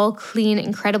is all clean,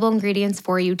 incredible ingredients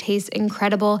for you, tastes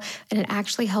incredible, and it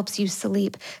actually helps you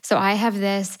sleep. So I have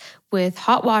this with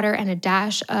hot water and a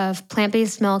dash of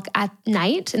plant-based milk at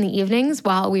night in the evenings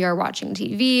while we are watching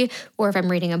TV or if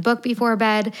I'm reading a book before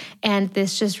bed. And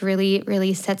this just really,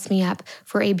 really sets me up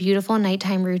for a beautiful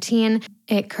nighttime routine.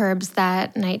 It curbs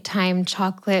that nighttime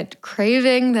chocolate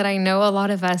craving that I know a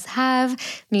lot of us have,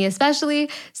 me especially.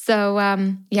 So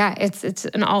it's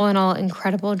an all-in-all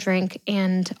incredible drink,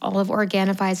 and all of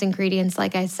Organifi's ingredients,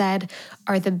 like I said,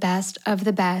 are the best of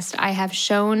the best. I have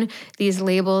shown these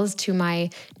labels to my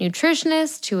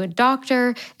nutritionist, to a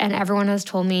doctor, and everyone has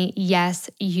told me, yes,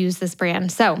 use this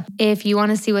brand. So if you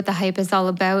want to see what the hype is all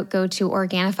about, go to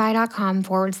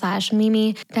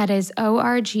Organifi.com/Mimi. That is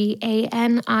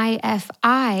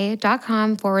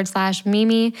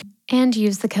Organifi.com/Mimi. And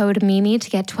use the code MIMI to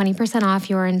get 20% off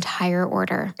your entire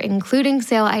order, including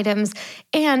sale items,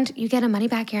 and you get a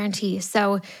money-back guarantee.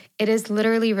 So it is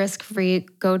literally risk-free.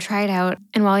 Go try it out.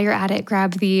 And while you're at it,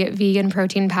 grab the vegan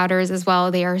protein powders as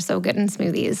well. They are so good in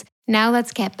smoothies. Now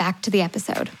let's get back to the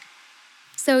episode.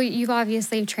 So you've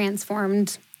obviously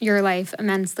transformed your life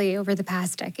immensely over the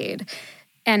past decade,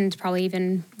 and probably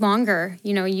even longer.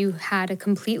 You know, you had a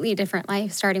completely different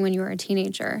life starting when you were a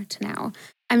teenager to now.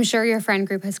 I'm sure your friend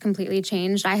group has completely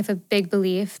changed. I have a big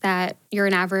belief that you're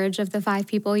an average of the 5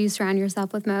 people you surround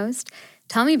yourself with most.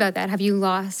 Tell me about that. Have you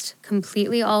lost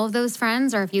completely all of those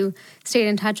friends, or have you stayed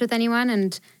in touch with anyone?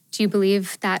 And do you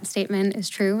believe that statement is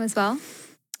true as well?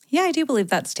 Yeah, I do believe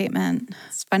that statement.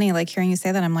 It's funny, like hearing you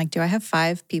say that, I'm like, do I have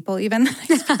 5 people even that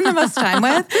I spend the most time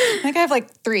with? Like I have like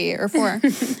 3 or 4.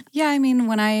 Yeah, I mean,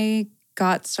 when I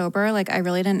got sober, like I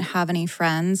really didn't have any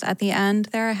friends at the end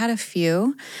there. I had a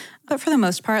few. But for the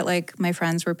most part, like my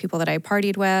friends were people that I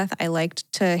partied with. I liked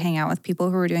to hang out with people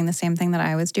who were doing the same thing that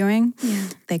I was doing. Yeah.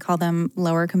 They call them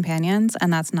lower companions.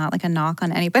 And that's not like a knock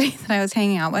on anybody that I was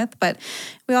hanging out with, but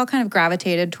we all kind of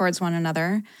gravitated towards one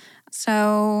another.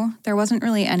 So there wasn't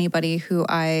really anybody who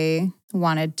I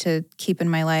wanted to keep in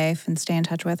my life and stay in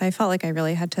touch with. I felt like I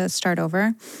really had to start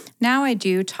over. Now I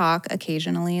do talk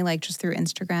occasionally, like just through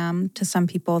Instagram, to some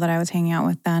people that I was hanging out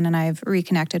with then, and I've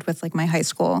reconnected with like my high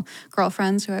school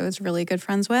girlfriends who I was really good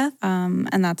friends with,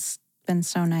 and that's been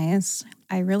so nice.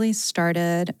 I really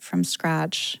started from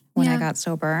scratch when I got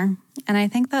sober, and I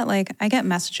think that like I get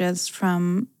messages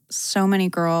from so many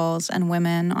girls and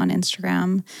women on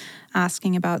Instagram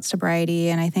asking about sobriety,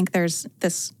 and I think there's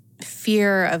this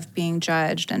fear of being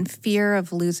judged and fear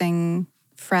of losing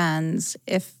friends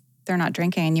if they're not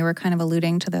drinking. You were kind of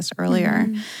alluding to this earlier.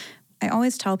 I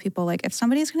always tell people, like, if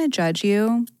somebody's going to judge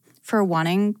you for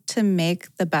wanting to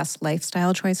make the best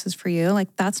lifestyle choices for you,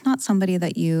 like, that's not somebody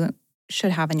that you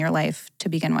should have in your life to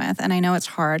begin with. And I know it's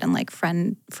hard, and like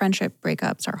friendship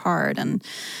breakups are hard, and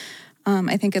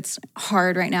I think it's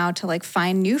hard right now to like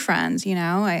find new friends, you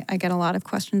know? I get a lot of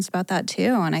questions about that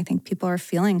too. And I think people are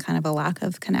feeling kind of a lack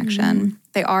of connection.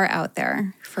 They are out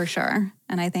there for sure.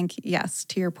 And I think, yes,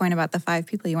 to your point about the 5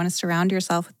 people, you want to surround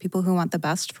yourself with people who want the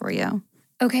best for you.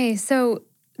 Okay, so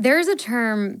there's a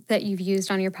term that you've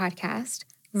used on your podcast,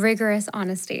 rigorous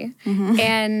honesty.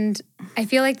 And I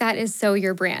feel like that is so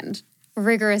your brand,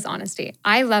 rigorous honesty.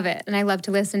 I love it. And I love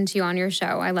to listen to you on your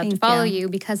show. I love to follow you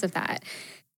because of that.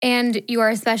 And you are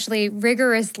especially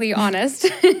rigorously honest.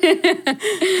 You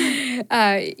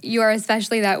are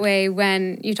especially that way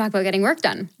when you talk about getting work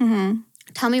done.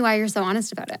 Tell me why you're so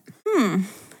honest about it.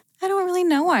 I don't really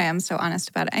know why I'm so honest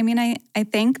about it. I mean, I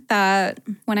think that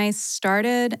when I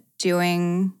started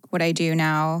doing what I do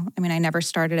now, I mean, I never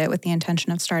started it with the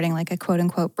intention of starting like a quote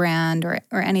unquote brand or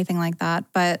anything like that.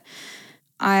 But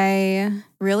I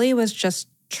really was just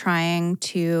trying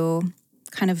to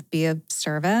kind of be of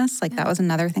service. Like that was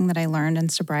another thing that I learned in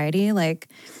sobriety. Like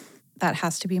that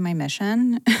has to be my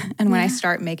mission. And when I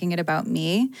start making it about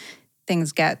me,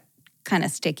 things get kind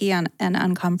of sticky and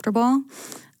uncomfortable.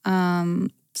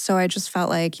 So I just felt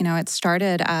like, you know, it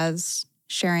started as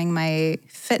sharing my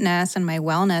fitness and my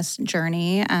wellness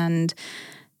journey and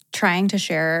trying to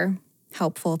share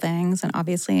helpful things. And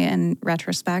obviously in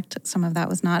retrospect, some of that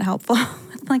was not helpful,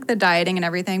 like the dieting and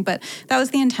everything, but that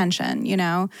was the intention, you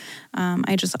know?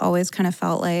 I just always kind of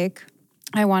felt like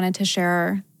I wanted to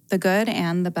share the good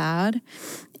and the bad.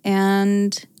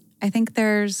 And I think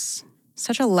there's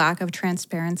such a lack of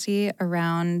transparency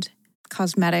around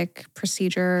cosmetic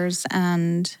procedures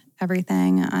and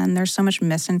everything. And there's so much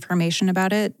misinformation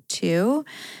about it too.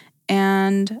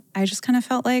 And I just kind of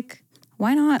felt like,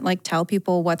 why not like tell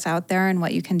people what's out there and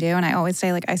what you can do? And I always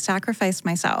say like, I sacrifice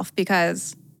myself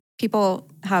because people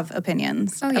have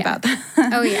opinions about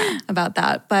that. About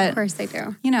that. But of course they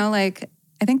do. You know, like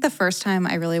I think the first time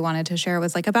I really wanted to share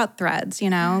was like about threads, you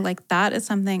know, like that is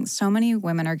something so many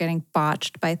women are getting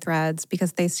botched by threads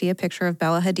because they see a picture of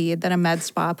Bella Hadid that a med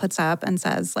spa puts up and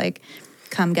says like,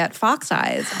 come get fox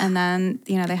eyes. And then,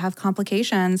 you know, they have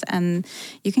complications and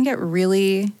you can get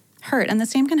really hurt. And the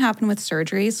same can happen with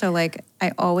surgery. So like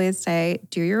I always say,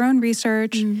 do your own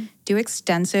research, do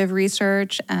extensive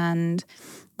research. And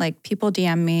like people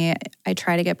DM me, I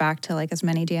try to get back to like as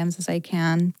many DMs as I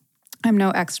can. I'm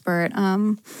no expert.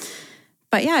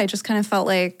 But yeah, I just kind of felt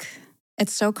like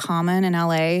it's so common in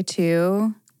LA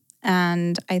too.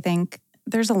 And I think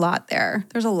there's a lot there.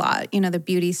 There's a lot, you know, the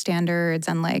beauty standards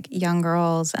and like young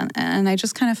girls. And I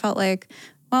just kind of felt like,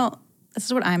 well, this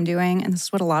is what I'm doing and this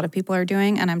is what a lot of people are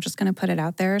doing. And I'm just going to put it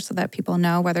out there so that people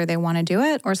know whether they want to do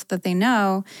it or so that they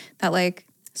know that like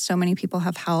so many people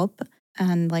have help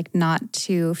and like not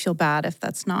to feel bad if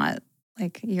that's not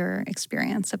like your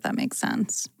experience, if that makes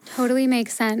sense. Totally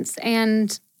makes sense.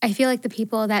 And I feel like the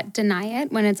people that deny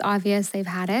it when it's obvious they've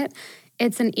had it,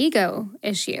 it's an ego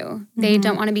issue. They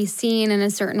don't want to be seen in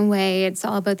a certain way. It's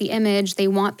all about the image. They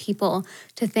want people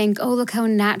to think, oh, look how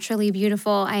naturally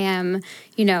beautiful I am,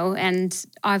 you know, and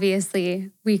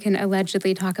obviously we can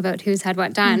allegedly talk about who's had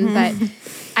what done, but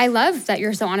I love that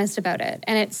you're so honest about it.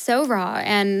 And it's so raw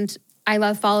and I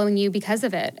love following you because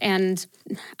of it. And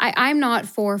I'm not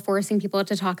for forcing people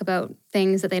to talk about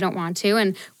things that they don't want to.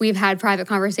 And we've had private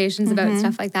conversations about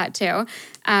stuff like that too.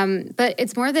 But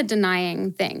it's more the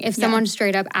denying thing. If someone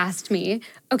straight up asked me,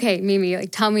 okay, Mimi,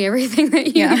 like tell me everything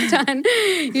that you've done,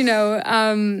 you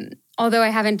know, although I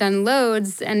haven't done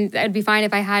loads and it'd be fine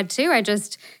if I had to, I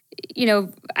just, you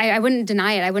know, I wouldn't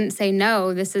deny it. I wouldn't say,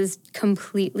 no, this is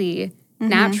completely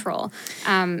natural.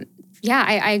 Yeah,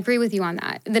 I agree with you on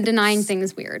that. The denying thing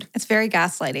is weird. It's very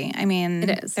gaslighting. I mean,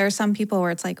 it is. There are some people where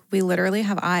it's like, we literally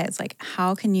have eyes. Like,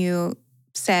 how can you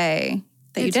say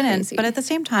that you didn't? Crazy. But at the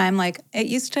same time, like, it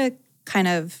used to kind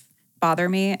of bother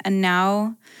me. And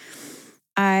now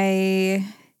I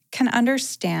can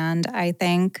understand, I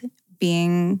think,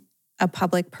 being a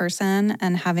public person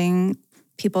and having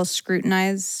people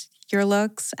scrutinize your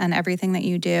looks and everything that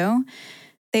you do,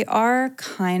 they are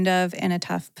kind of in a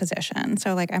tough position.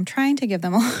 So like I'm trying to give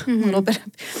them a little bit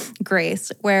of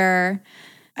grace where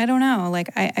I don't know, like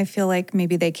I feel like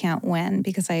maybe they can't win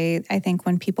because I think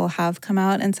when people have come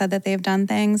out and said that they've done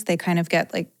things, they kind of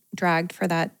get like dragged for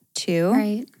that too.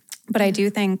 Right. But I do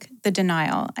think the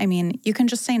denial, I mean, you can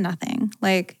just say nothing.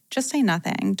 Like just say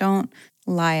nothing. Don't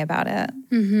lie about it.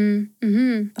 And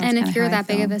if you're that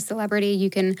big of a celebrity, you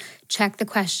can check the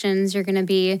questions you're going to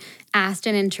be asked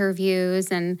in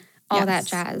interviews and all that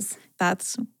jazz.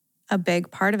 That's a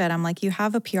big part of it. I'm like, you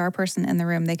have a PR person in the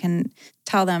room. They can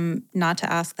tell them not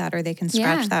to ask that or they can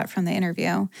scratch that from the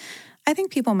interview. I think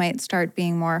people might start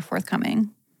being more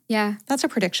forthcoming. Yeah. That's a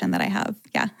prediction that I have.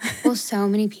 Yeah. Well, so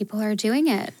many people are doing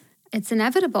it. It's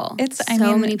inevitable. The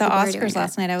Oscars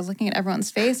last night, I was looking at everyone's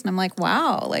face and I'm like,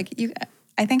 wow, like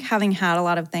I think having had a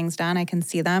lot of things done, I can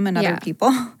see them in other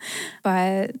people.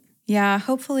 But yeah,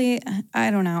 hopefully, I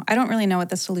don't know. I don't really know what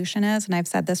the solution is. And I've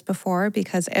said this before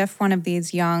because if one of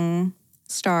these young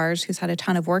stars who's had a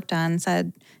ton of work done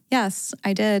said, yes,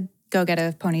 I did go get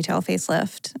a ponytail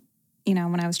facelift,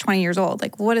 when I was 20 years old,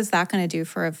 like what is that going to do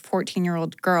for a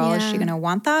 14-year-old girl? Yeah. Is she going to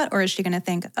want that? Or is she going to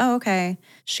think, oh, okay,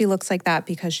 she looks like that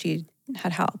because she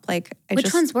had help? Like,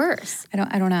 which one's worse? I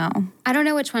don't know. I don't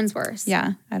know which one's worse.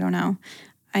 Yeah, I don't know.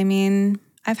 I mean,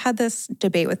 I've had this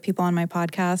debate with people on my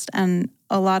podcast, and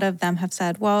a lot of them have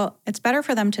said, well, it's better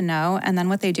for them to know, and then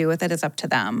what they do with it is up to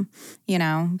them,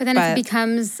 But then if it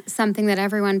becomes something that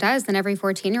everyone does, then every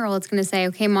 14-year-old is going to say,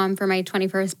 okay, Mom, for my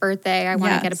 21st birthday, I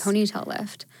want to get a ponytail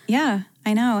lift. Yeah,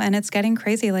 I know. And it's getting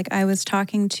crazy. Like I was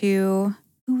talking to,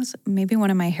 who was maybe one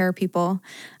of my hair people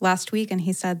last week, and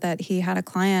he said that he had a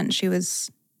client, she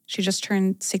just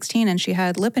turned 16 and she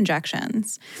had lip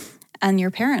injections. And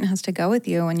your parent has to go with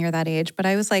you when you're that age. But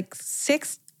I was like,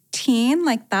 16?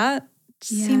 Like that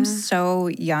seems so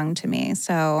young to me.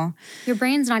 So your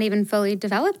brain's not even fully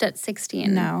developed at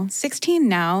 16. No.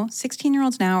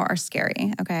 16-year-olds now are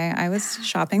scary. Okay. I was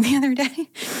shopping the other day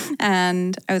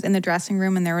and I was in the dressing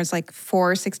room and there was like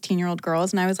 4 16-year-old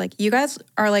girls. And I was like, you guys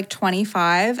are like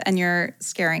 25 and you're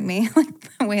scaring me.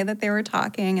 Like the way that they were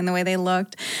talking and the way they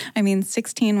looked. I mean,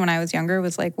 16 when I was younger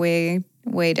was like way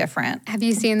different. Have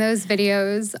you seen those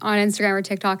videos on Instagram or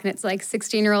TikTok? And it's like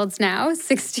 16-year-olds now,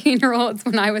 16-year-olds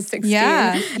when I was 16.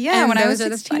 Yeah. And when I was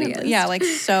 16, yeah, like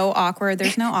so awkward.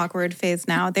 There's no awkward phase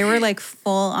now. They were like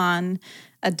full on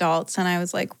adults. And I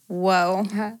was like, whoa,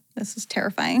 this is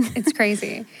terrifying. It's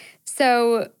crazy.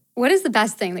 So what is the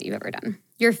best thing that you've ever done?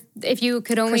 If you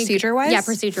could only... Procedure-wise? Yeah,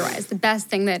 procedure-wise. The best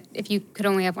thing that if you could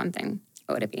only have one thing,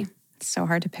 what would it be? It's so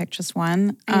hard to pick just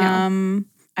one. I know.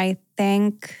 I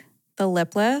think the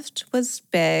lip lift was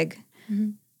big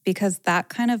because that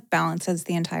kind of balances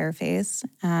the entire face.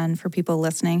 And for people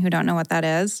listening who don't know what that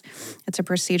is, it's a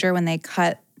procedure when they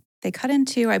cut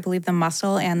into, I believe, the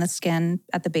muscle and the skin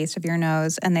at the base of your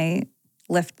nose, and they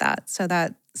lift that. So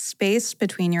that space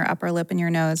between your upper lip and your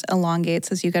nose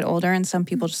elongates as you get older. And some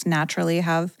people just naturally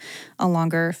have a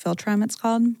longer philtrum, it's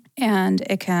called. And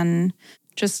it can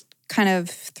just kind of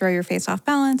throw your face off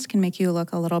balance, can make you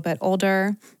look a little bit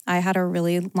older. I had a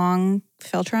really long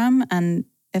philtrum, and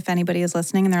if anybody is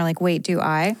listening and they're like, wait, do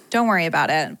I? Don't worry about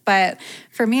it. But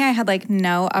for me, I had like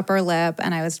no upper lip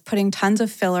and I was putting tons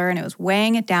of filler and it was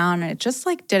weighing it down and it just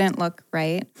like didn't look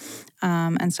right.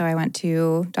 And so I went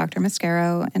to Dr.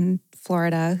 Mascaro in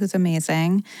Florida, who's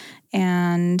amazing.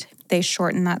 And they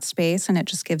shorten that space and it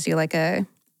just gives you like a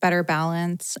better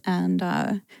balance and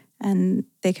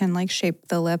they can like shape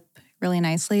the lip really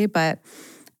nicely. But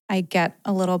I get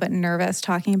a little bit nervous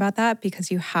talking about that because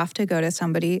you have to go to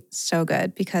somebody so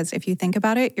good. Because if you think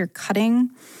about it, you're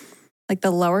cutting like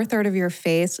the lower third of your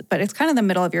face, but it's kind of the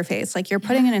middle of your face. Like you're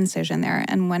putting an incision there.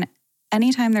 And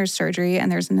anytime there's surgery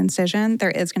and there's an incision,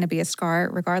 there is going to be a scar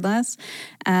regardless.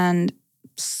 And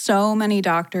so many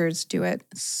doctors do it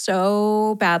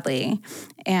so badly.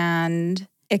 And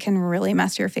it can really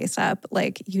mess your face up.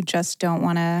 Like you just don't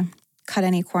want to cut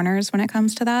any corners when it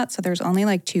comes to that. So there's only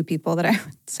like 2 people that I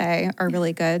would say are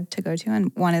really good to go to.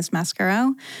 And one is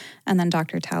Mascaro and then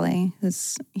Dr. Talley,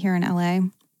 who's here in LA.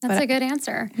 That's a good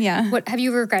answer. Yeah. Have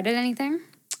you regretted anything?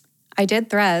 I did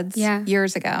threads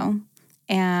years ago.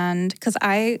 And because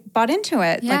I bought into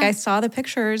it. Yeah. Like I saw the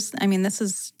pictures. I mean, this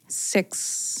is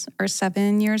 6 or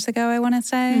 7 years ago, I want to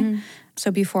say. Mm-hmm.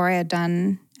 So before I had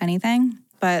done anything.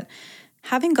 But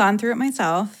having gone through it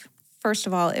myself, first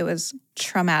of all, it was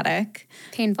traumatic.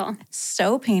 Painful.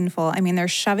 So painful. I mean, they're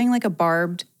shoving like a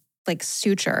barbed like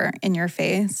suture in your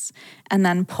face and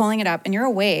then pulling it up and you're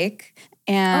awake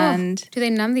And do they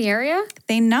numb the area?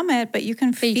 They numb it, but you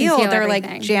can feel they're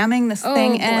everything. like jamming this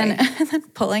thing in and then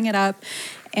pulling it up.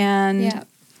 And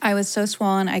I was so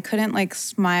swollen. I couldn't like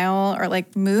smile or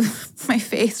like move my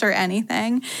face or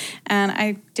anything. And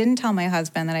I didn't tell my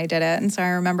husband that I did it. And so I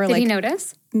remember Did he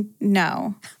notice?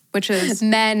 No. Which is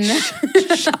men.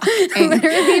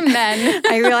 literally men.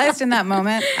 I realized in that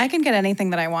moment, I can get anything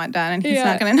that I want done and he's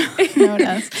not going to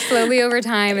notice. Slowly over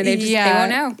time and they won't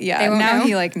know. Yeah, they won't now know.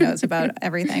 He like knows about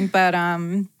everything. But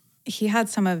he had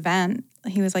some event.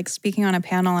 He was like speaking on a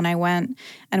panel and I went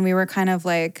and we were kind of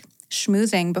like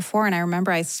schmoozing before. And I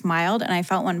remember I smiled and I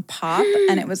felt one pop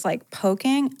and it was like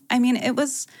poking. I mean, it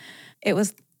was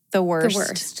the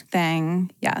worst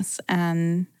thing. Yes.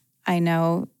 And I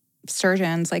know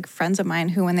surgeons, like friends of mine,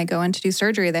 who when they go in to do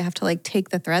surgery, they have to like take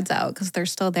the threads out because they're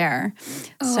still there.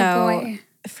 So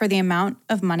for the amount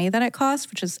of money that it costs,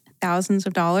 which is thousands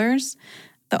of dollars,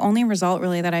 the only result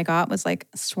really that I got was like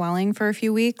swelling for a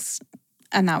few weeks,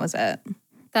 and that was it.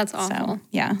 That's awful. So,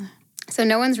 yeah. So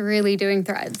no one's really doing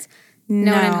threads.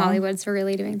 No one in Hollywood's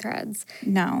really doing threads.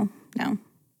 No.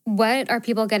 What are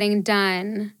people getting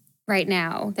done right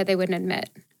now that they wouldn't admit?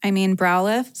 I mean, brow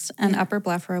lifts and upper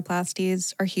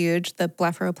blepharoplasties are huge. The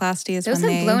blepharoplasty is those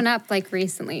have blown up like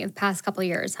recently, the past couple of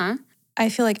years, huh? I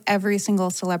feel like every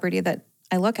single celebrity that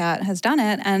I look at has done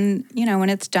it. And, you know, when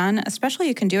it's done, especially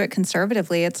you can do it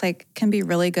conservatively, it's like can be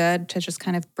really good to just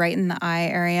kind of brighten the eye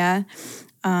area.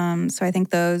 So I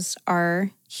think those are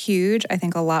huge. I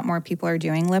think a lot more people are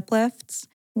doing lip lifts.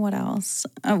 What else?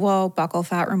 Buccal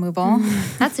fat removal.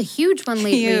 That's a huge one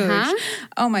lately, huh?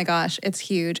 Oh my gosh, it's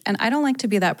huge. And I don't like to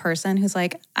be that person who's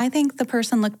like, I think the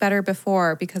person looked better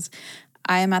before, because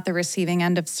I am at the receiving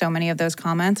end of so many of those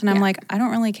comments. And I'm like, I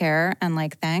don't really care. And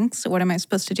like, thanks. What am I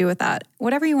supposed to do with that?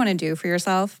 Whatever you want to do for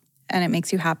yourself and it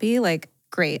makes you happy, like,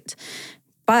 great.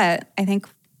 But I think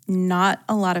not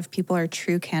a lot of people are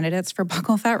true candidates for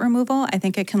buccal fat removal. I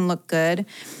think it can look good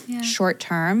short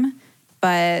term,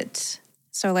 but...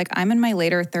 So like I'm in my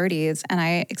later 30s and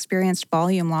I experienced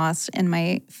volume loss in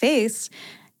my face,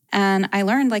 and I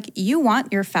learned like you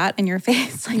want your fat in your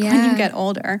face when you get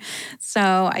older.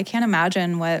 So I can't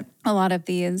imagine what a lot of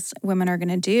these women are going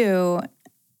to do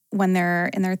when they're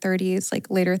in their 30s,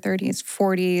 like later 30s,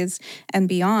 40s and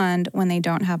beyond, when they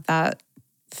don't have that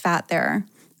fat there.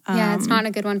 It's not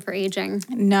a good one for aging.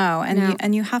 No,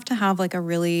 and you have to have like a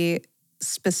really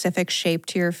specific shape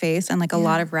to your face and like a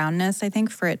lot of roundness, I think,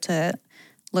 for it to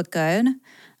look good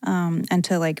and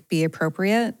to like be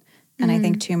appropriate. And I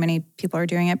think too many people are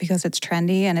doing it because it's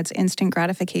trendy and it's instant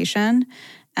gratification.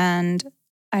 And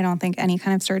I don't think any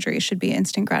kind of surgery should be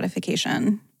instant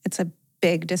gratification. It's a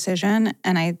big decision,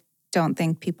 and I don't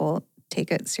think people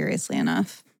take it seriously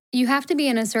enough. You have to be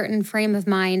in a certain frame of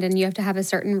mind and you have to have a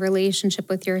certain relationship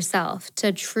with yourself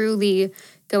to truly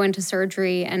go into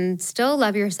surgery and still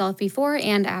love yourself before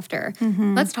and after.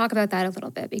 Let's talk about that a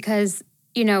little bit, because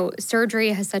you know,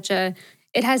 surgery has such a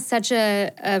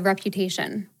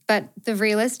reputation, but the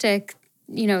realistic,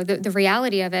 you know, the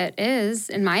reality of it is,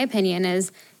 in my opinion,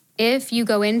 is if you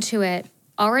go into it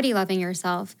already loving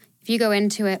yourself, if you go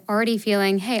into it already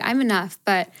feeling, hey, I'm enough,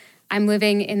 but I'm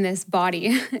living in this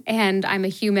body and I'm a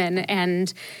human,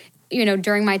 and you know,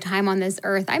 during my time on this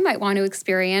earth, I might want to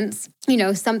experience, you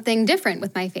know, something different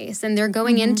with my face. And they're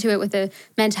going into it with a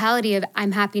mentality of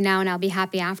I'm happy now and I'll be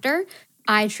happy after.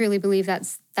 I truly believe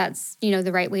that's you know,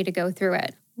 the right way to go through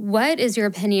it. What is your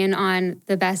opinion on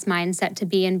the best mindset to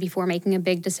be in before making a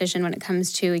big decision when it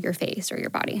comes to your face or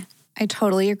your body? I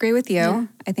totally agree with you. Yeah.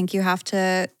 I think you have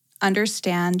to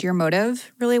understand your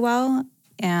motive really well.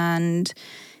 And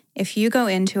if you go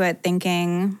into it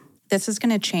thinking this is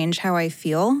going to change how I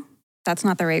feel, that's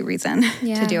not the right reason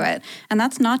to do it. And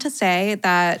that's not to say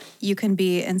that you can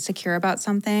be insecure about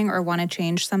something or want to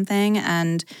change something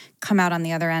and come out on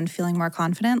the other end feeling more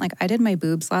confident. Like I did my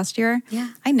boobs last year. Yeah.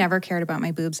 I never cared about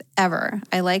my boobs ever.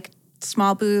 I like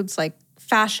small boobs, like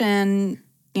fashion,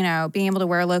 you know, being able to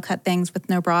wear low-cut things with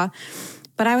no bra.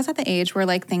 But I was at the age where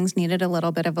like things needed a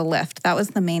little bit of a lift. That was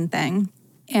the main thing.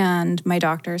 And my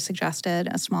doctor suggested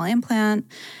a small implant.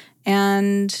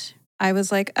 And I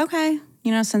was like, okay,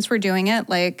 you know, since we're doing it,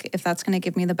 like if that's going to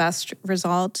give me the best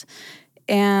result.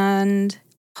 And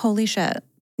holy shit,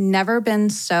 never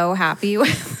been so happy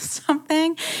with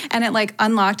something. And it like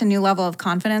unlocked a new level of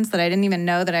confidence that I didn't even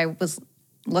know that I was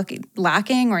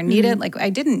lacking or needed. Like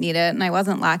I didn't need it and I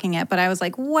wasn't lacking it, but I was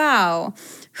like, wow,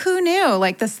 who knew?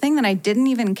 Like this thing that I didn't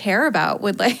even care about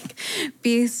would like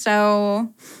be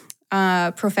so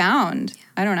profound.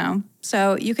 I don't know.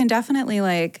 So you can definitely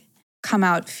like come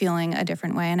out feeling a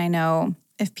different way. And I know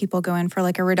if people go in for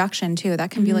like a reduction too,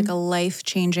 that can be like a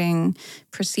life-changing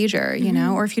procedure, you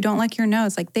know? Or if you don't like your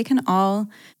nose, like they can all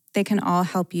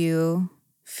help you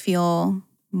feel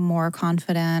more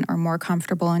confident or more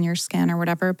comfortable in your skin or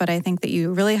whatever. But I think that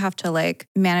you really have to like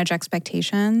manage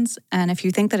expectations. And if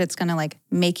you think that it's going to like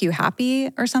make you happy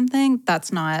or something,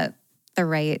 that's not the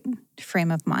right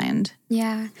frame of mind.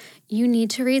 Yeah. You need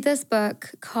to read this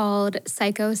book called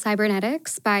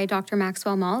Psycho-Cybernetics by Dr.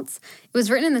 Maxwell Maltz. It was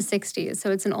written in the 60s,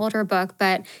 so it's an older book,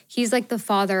 but he's like the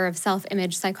father of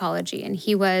self-image psychology. And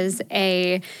he was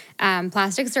a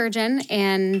plastic surgeon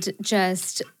and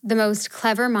just the most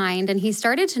clever mind. And he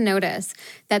started to notice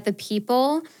that the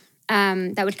people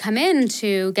that would come in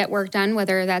to get work done,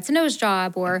 whether that's a nose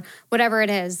job or whatever it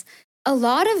is, a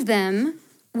lot of them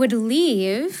would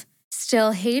leave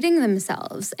still hating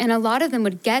themselves. And a lot of them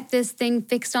would get this thing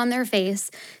fixed on their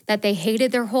face that they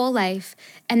hated their whole life.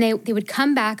 And they would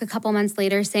come back a couple months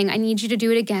later saying, I need you to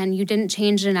do it again. You didn't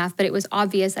change it enough, but it was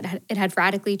obvious that it had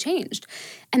radically changed.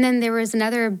 And then there was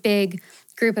another big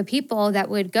group of people that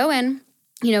would go in,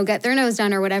 you know, get their nose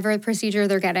done or whatever procedure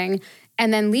they're getting,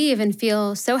 and then leave and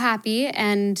feel so happy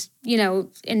and, you know,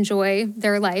 enjoy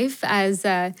their life as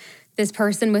this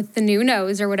person with the new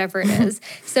nose or whatever it is.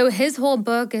 So his whole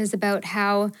book is about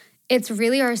how it's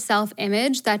really our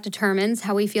self-image that determines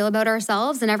how we feel about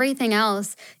ourselves, and everything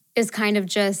else is kind of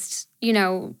just, you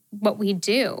know, what we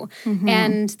do.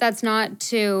 And that's not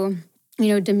to, you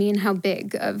know, demean how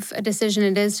big of a decision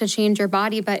it is to change your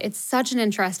body, but it's such an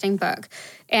interesting book.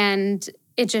 And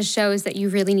it just shows that you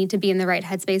really need to be in the right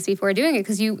headspace before doing it,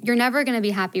 because you're never going to be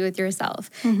happy with yourself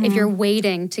if you're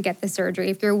waiting to get the surgery,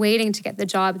 if you're waiting to get the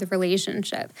job, the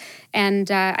relationship.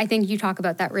 And I think you talk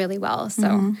about that really well.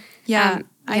 So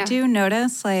I do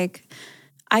notice like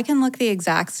I can look the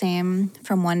exact same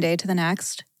from one day to the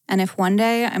next. And if one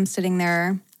day I'm sitting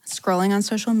there scrolling on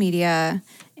social media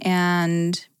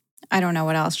and I don't know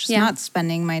what else, just not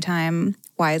spending my time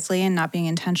wisely and not being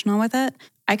intentional with it,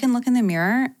 I can look in the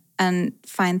mirror and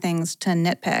find things to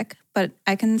nitpick. But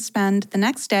I can spend the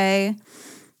next day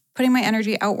putting my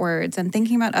energy outwards and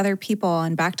thinking about other people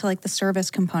and back to like the service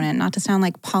component, not to sound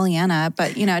like Pollyanna,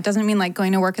 but you know, it doesn't mean like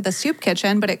going to work at the soup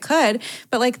kitchen, but it could,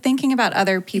 but like thinking about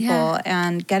other people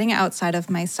and getting outside of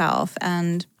myself.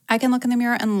 And I can look in the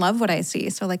mirror and love what I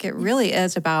see. So like it really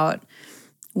is about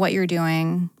what you're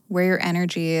doing, where your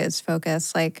energy is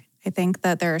focused. Like I think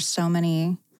that there are so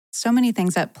many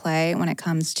things at play when it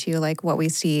comes to like what we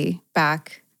see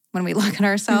back when we look at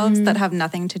ourselves that have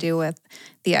nothing to do with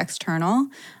the external.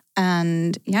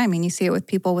 And yeah, I mean, you see it with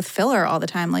people with filler all the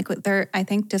time. Like I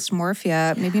think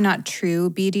dysmorphia, maybe not true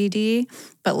BDD,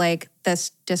 but like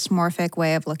this dysmorphic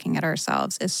way of looking at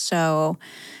ourselves is so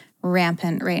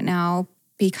rampant right now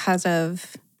because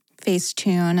of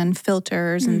Facetune and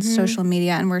filters and social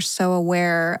media. And we're so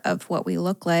aware of what we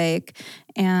look like.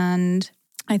 And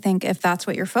I think if that's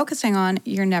what you're focusing on,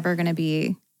 you're never going to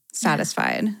be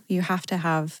satisfied. You have to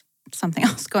have something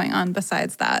else going on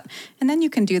besides that. And then you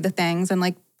can do the things and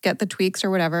like get the tweaks or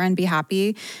whatever and be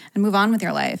happy and move on with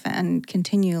your life and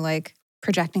continue like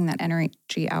projecting that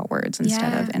energy outwards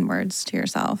instead of inwards to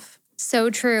yourself. So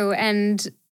true. And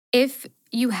if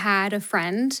you had a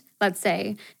friend, let's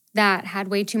say, that had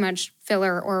way too much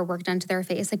filler or work done to their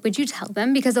face, like, would you tell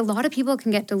them? Because a lot of people can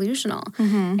get delusional.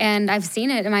 And I've seen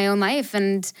it in my own life.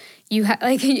 And you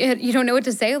don't know what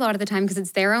to say a lot of the time because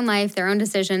it's their own life, their own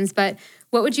decisions. But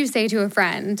what would you say to a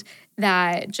friend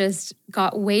that just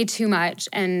got way too much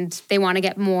and they want to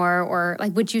get more? Or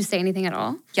like, would you say anything at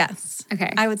all? Yes.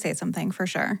 Okay. I would say something for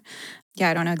sure. Yeah,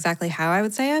 I don't know exactly how I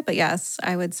would say it, but yes,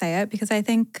 I would say it because I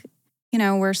think, you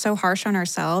know, we're so harsh on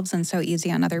ourselves and so easy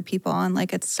on other people. And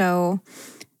like, it's so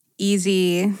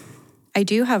easy. I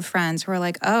do have friends who are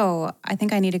like, oh, I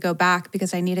think I need to go back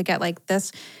because I need to get like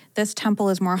this temple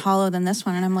is more hollow than this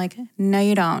one. And I'm like, no,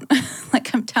 you don't.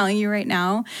 Like, I'm telling you right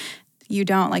now, you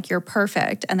don't. Like, you're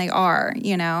perfect. And they are,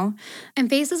 you know. And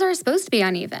faces are supposed to be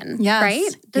uneven, yes.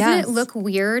 right? Doesn't it look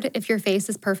weird if your face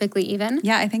is perfectly even?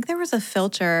 Yeah, I think there was a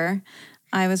filter.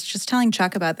 I was just telling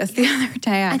Chuck about this the other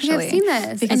day, actually. I think I've seen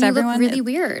this, because and you look really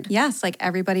weird. Yes, like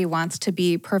everybody wants to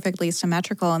be perfectly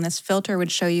symmetrical, and this filter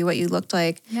would show you what you looked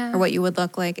like or what you would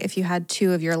look like if you had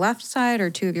two of your left side or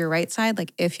two of your right side,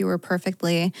 like if you were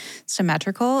perfectly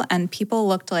symmetrical, and people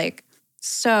looked like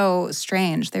so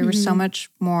strange. They were so much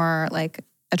more like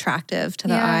attractive to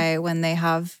the eye when they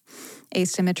have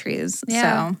asymmetries.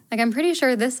 Yeah, so, like I'm pretty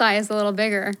sure this eye is a little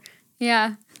bigger.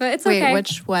 Yeah, but it's okay. Wait,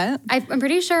 what? I'm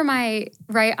pretty sure my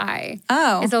right eye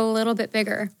is a little bit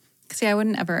bigger. See, I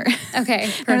wouldn't ever Okay,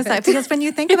 notice that. perfect. Because when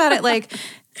you think about it, like,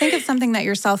 think of something that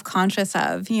you're self-conscious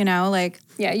of, you know, like.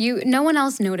 Yeah, no one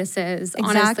else notices.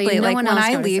 Exactly. Honestly, no like one when else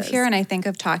I notices. leave here and I think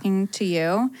of talking to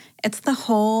you, it's the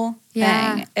whole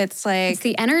thing. It's like. It's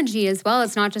the energy as well.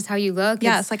 It's not just how you look.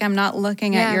 Yeah, it's like I'm not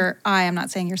looking at your eye. I'm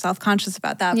not saying you're self-conscious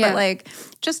about that. But like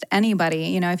just anybody,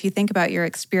 you know, if you think about your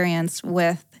experience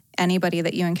with anybody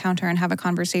that you encounter and have a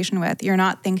conversation with, you're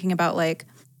not thinking about like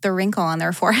the wrinkle on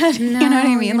their forehead. No, you know what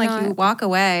I mean? you're Like not. you walk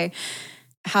away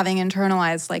having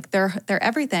internalized like their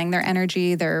everything, their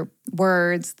energy, their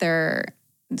words, their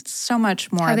so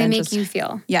much more how they than make just you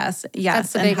feel. Yes,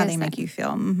 That's the and how biggest they make thing. you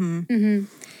feel.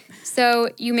 So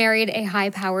you married a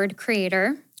high-powered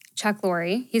creator, Chuck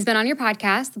Lorre. He's been on your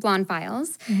podcast, The Blonde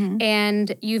Files,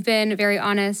 and you've been very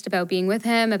honest about being with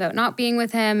him, about not being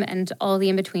with him, and all the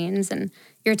in-betweens, and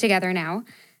you're together now.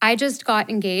 I just got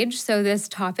engaged, so this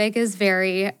topic is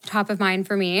very top of mind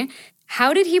for me.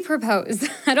 How did he propose?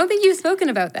 I don't think you've spoken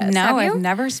about this. No, have you? I've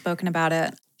never spoken about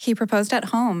it. He proposed at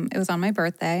home. It was on my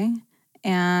birthday.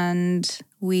 And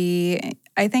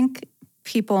I think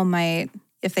people might,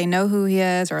 if they know who he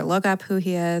is or look up who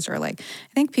he is, or like,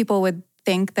 I think people would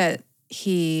think that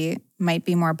he might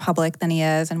be more public than he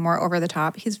is and more over the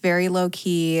top. He's very low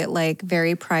key, like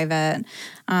very private.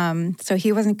 So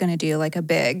he wasn't going to do like a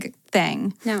big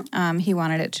thing. No. He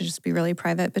wanted it to just be really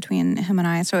private between him and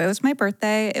I. So it was my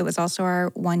birthday. It was also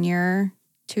our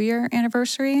 2-year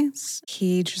anniversary.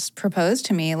 He just proposed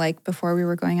to me like before we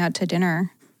were going out to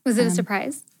dinner. Was it a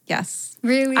surprise? Yes.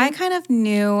 Really? I kind of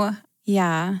knew,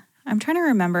 yeah. I'm trying to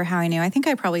remember how I knew. I think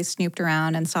I probably snooped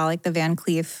around and saw like the Van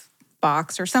Cleef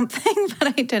box or something, but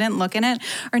I didn't look in it.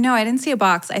 Or no, I didn't see a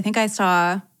box. I think I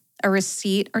saw a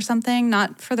receipt or something,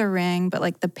 not for the ring, but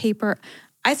like the paper.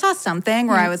 I saw something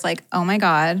where I was like, oh my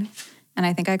God. And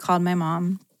I think I called my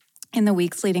mom in the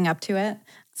weeks leading up to it.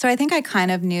 So I think I kind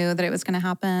of knew that it was going to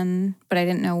happen, but I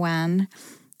didn't know when.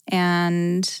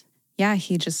 And yeah,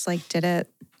 he just like did it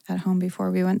at home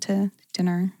before we went to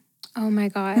dinner. Oh my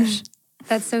gosh.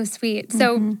 That's so sweet.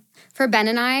 So for Ben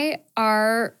and I,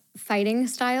 our fighting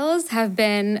styles have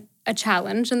been a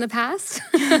challenge in the past.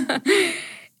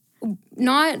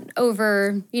 Not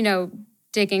over,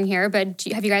 digging here, but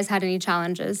have you guys had any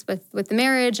challenges with the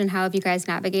marriage, and how have you guys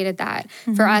navigated that?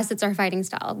 For us, it's our fighting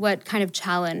style. What kind of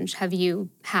challenge have you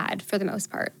had for the most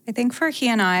part? I think for he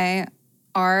and I,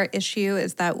 our issue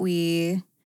is that we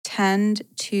tend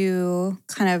to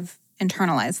kind of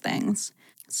internalize things.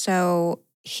 So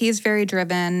he's very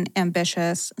driven,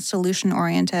 ambitious,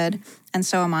 solution-oriented, and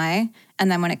so am I. And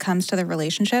then when it comes to the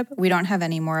relationship, we don't have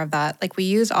any more of that. Like we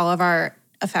use all of our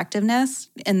effectiveness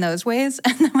in those ways.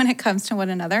 And then when it comes to one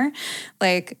another,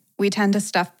 like we tend to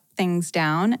stuff things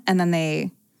down and then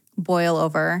they boil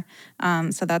over.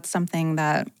 So that's something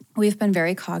that we've been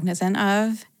very cognizant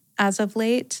of as of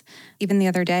late. Even the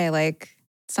other day, like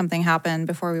something happened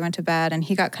before we went to bed and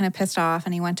he got kind of pissed off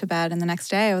and he went to bed. And the next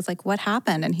day I was like, what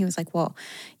happened? And he was like, well,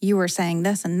 you were saying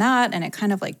this and that. And it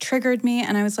kind of like triggered me.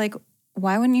 And I was like,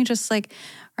 why wouldn't you just like,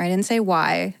 or I didn't say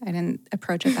why. I didn't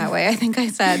approach it that way. I think I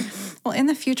said, well, in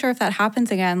the future, if that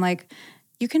happens again, like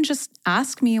you can just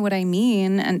ask me what I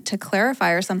mean and to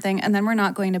clarify or something. And then we're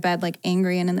not going to bed like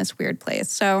angry and in this weird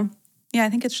place. So yeah, I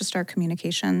think it's just our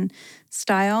communication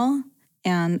style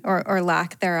and or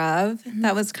lack thereof.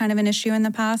 That was kind of an issue in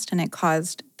the past, and it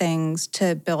caused things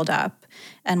to build up.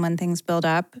 And when things build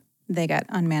up, they get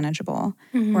unmanageable.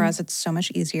 Whereas it's so much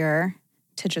easier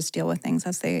to just deal with things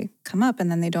as they come up,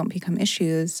 and then they don't become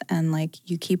issues, and like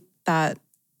you keep that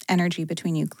energy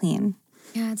between you clean.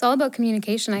 Yeah, it's all about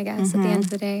communication, I guess, at the end of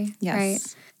the day. Yes.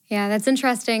 Right? Yeah, that's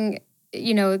interesting,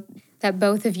 that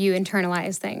both of you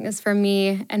internalize things. For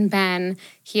me and Ben,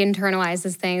 he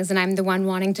internalizes things, and I'm the one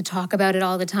wanting to talk about it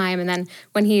all the time. And then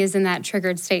when he is in that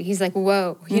triggered state, he's like,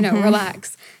 whoa,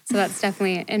 relax. So that's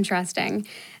definitely interesting.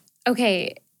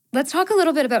 Okay, let's talk a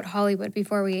little bit about Hollywood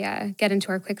before we get into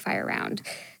our quick fire round.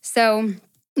 So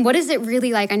what is it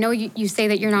really like? I know you say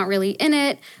that you're not really in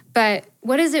it, but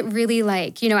what is it really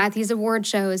like, at these award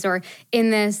shows or in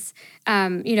this,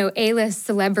 A-list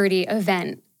celebrity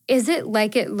event? Is it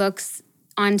like it looks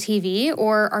on TV,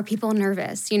 or are people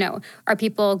nervous? Are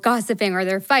people gossiping? Are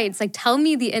there fights? Like, tell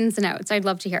me the ins and outs. I'd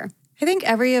love to hear. I think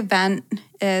every event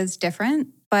is different,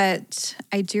 but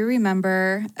I do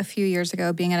remember a few years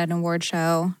ago being at an award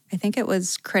show. I think it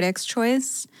was Critics'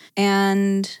 Choice,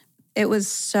 and it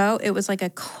was like a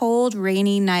cold,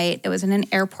 rainy night. It was in an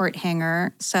airport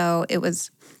hangar, so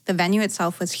the venue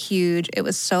itself was huge. It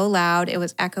was so loud. It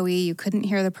was echoey. You couldn't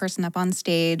hear the person up on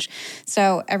stage.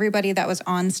 So everybody that was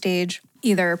on stage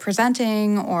either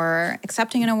presenting or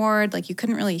accepting an award. Like you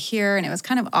couldn't really hear, and it was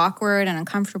kind of awkward and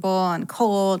uncomfortable and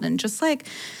cold and just like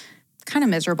kind of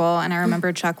miserable. And I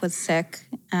remember Chuck was sick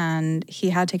and he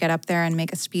had to get up there and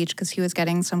make a speech because he was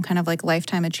getting some kind of like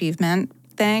lifetime achievement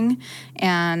thing.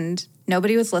 And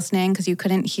nobody was listening because you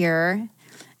couldn't hear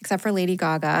except for Lady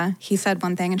Gaga. He said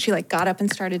one thing and she like got up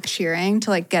and started cheering to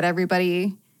like get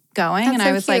everybody going. That's and so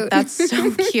I was cute. like, that's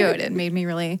so cute. It made me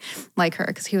really like her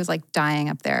because he was like dying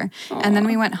up there. Aww. And then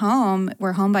we went home.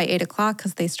 We're home by 8:00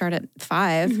 because they start at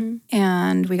 5.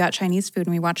 And we got Chinese food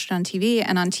and we watched it on TV.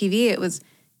 And on TV, it was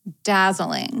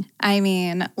dazzling. I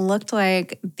mean, looked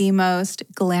like the most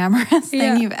glamorous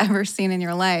thing you've ever seen in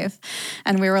your life.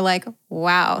 And we were like,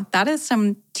 wow, that is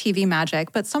some TV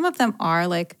magic. But some of them are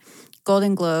like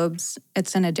Golden Globes.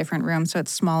 It's in a different room, so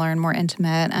it's smaller and more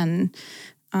intimate. And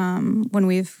when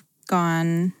we've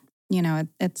gone, you know,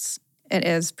 it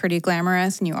is pretty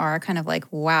glamorous and you are kind of like,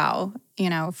 wow.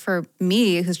 You know, for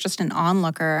me, who's just an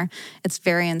onlooker, it's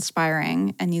very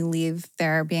inspiring. And you leave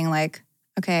there being like,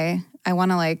 okay, I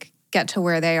want to like get to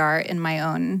where they are in my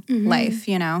own life,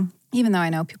 you know? Even though I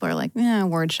know people are like,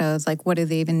 award shows, like what do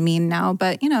they even mean now?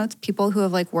 But, you know, it's people who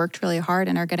have like worked really hard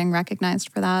and are getting recognized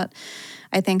for that.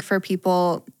 I think for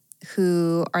people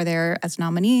who are there as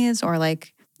nominees or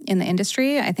like in the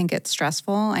industry, I think it's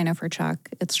stressful. I know for Chuck,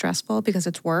 it's stressful because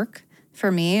it's work.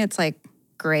 For me, it's like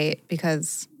great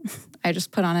because I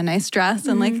just put on a nice dress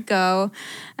and like go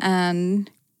and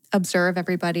observe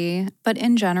everybody. But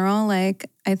in general, like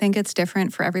I think it's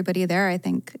different for everybody there. I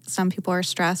think some people are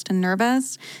stressed and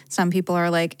nervous. Some people are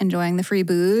like enjoying the free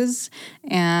booze.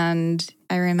 And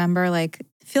I remember like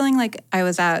feeling like I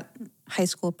was at high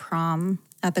school prom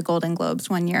at the Golden Globes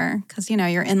one year because, you know,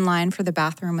 you're in line for the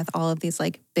bathroom with all of these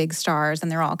like big stars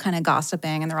and they're all kind of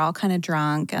gossiping and they're all kind of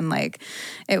drunk. And like,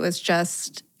 it was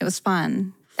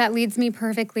fun. That leads me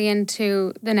perfectly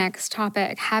into the next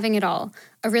topic, having it all.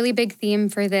 A really big theme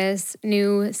for this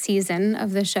new season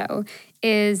of the show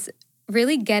is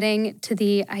really getting to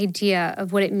the idea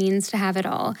of what it means to have it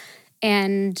all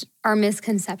and our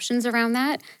misconceptions around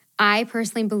that. I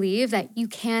personally believe that you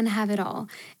can have it all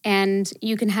and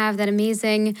you can have that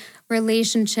amazing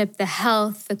relationship, the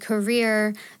health, the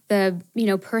career, the, you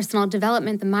know, personal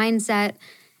development, the mindset.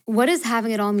 What does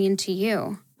having it all mean to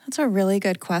you? That's a really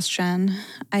good question.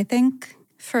 I think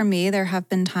for me, there have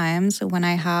been times when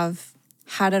I have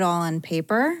had it all on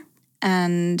paper,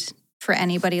 and for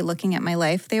anybody looking at my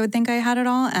life, they would think I had it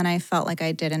all, and I felt like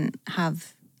I didn't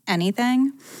have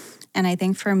anything. And I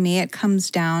think for me, it comes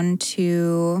down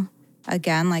to,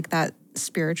 again, like that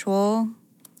spiritual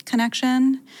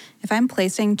connection. If I'm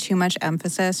placing too much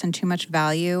emphasis and too much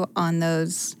value on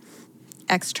those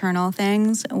external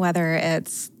things, whether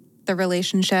it's the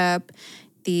relationship,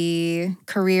 the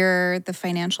career, the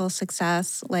financial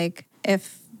success, like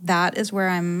if that is where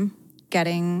I'm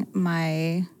getting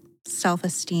my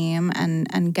self-esteem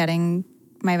and getting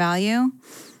my value,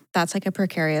 that's like a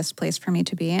precarious place for me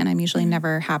to be. And I'm usually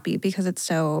never happy because it's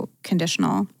so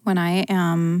conditional. When I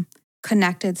am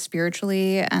connected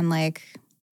spiritually and like,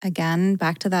 again,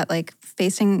 back to that, like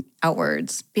facing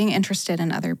outwards, being interested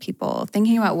in other people,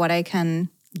 thinking about what I can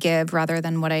give rather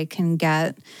than what I can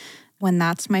get, when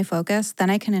that's my focus, then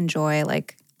I can enjoy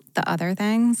like the other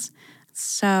things.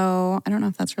 So I don't know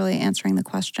if that's really answering the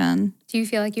question. Do you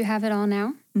feel like you have it all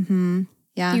now?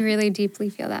 Yeah. You really deeply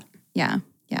feel that? Yeah.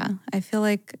 I feel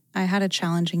like I had a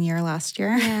challenging year last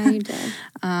year. Yeah, you did.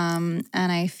 And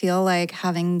I feel like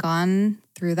having gone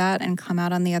through that and come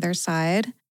out on the other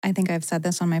side, I think I've said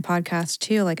this on my podcast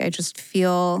too, like I just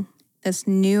feel this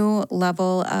new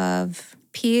level of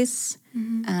peace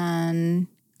and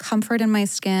comfort in my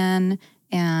skin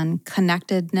and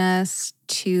connectedness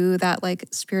to that like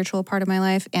spiritual part of my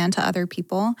life and to other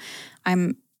people.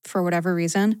 I'm, for whatever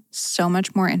reason, so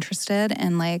much more interested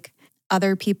in like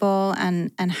other people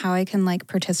and how I can like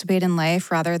participate in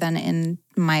life rather than in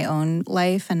my own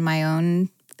life and my own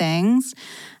things.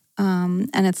 And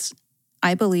it's,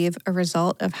 I believe, a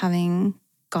result of having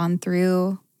gone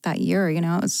through that year. You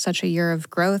know, it was such a year of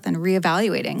growth and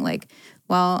reevaluating like,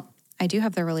 well, I do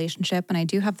have the relationship and I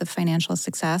do have the financial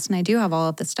success and I do have all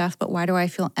of the stuff, but why do I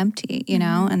feel empty, you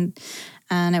know?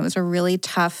 And it was a really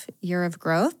tough year of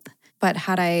growth. But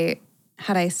had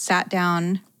I sat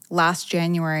down last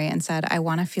January and said, I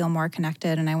want to feel more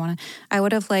connected and I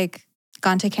would have like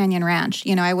gone to Canyon Ranch.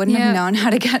 You know, I wouldn't have known how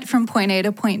to get from point A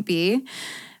to point B.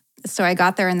 So I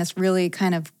got there in this really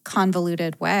kind of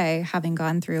convoluted way, having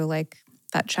gone through like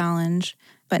that challenge.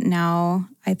 But now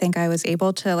I think I was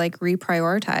able to like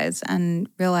reprioritize and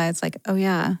realize like, oh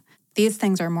yeah, these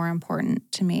things are more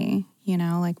important to me, you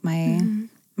know, like my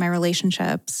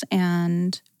relationships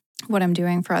and what I'm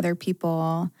doing for other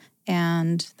people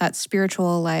and that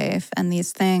spiritual life and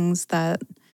these things that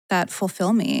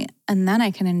fulfill me. And then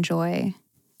I can enjoy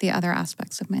the other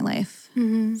aspects of my life.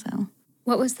 So,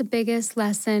 what was the biggest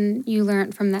lesson you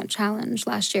learned from that challenge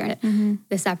last year?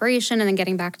 The separation and then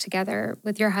getting back together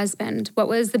with your husband. What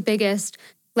was the biggest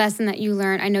lesson that you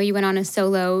learned? I know you went on a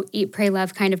solo Eat, Pray,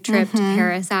 Love kind of trip to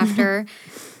Paris after.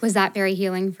 Was that very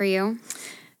healing for you?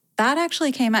 That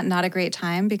actually came at not a great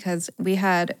time because we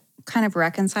had kind of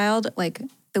reconciled like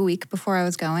the week before I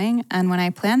was going. And when I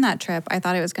planned that trip, I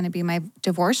thought it was going to be my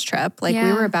divorce trip. Like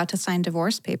we were about to sign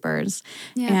divorce papers.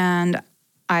 And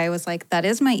I was like, that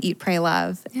is my Eat, Pray,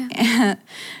 Love.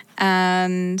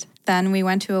 And then we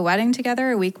went to a wedding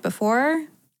together a week before.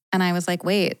 And I was like,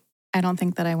 wait, I don't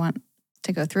think that I want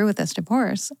to go through with this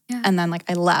divorce. And then like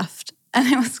I left.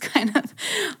 And it was kind of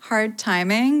hard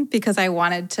timing because I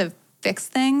wanted to fix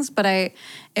things, but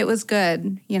it was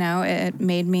good. You know, it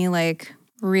made me like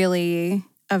really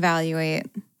evaluate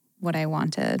what I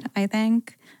wanted, I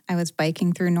think. I was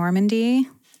biking through Normandy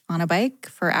on a bike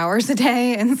for hours a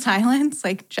day in silence,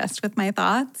 like just with my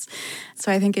thoughts. So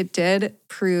I think it did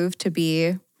prove to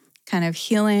be kind of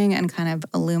healing and kind of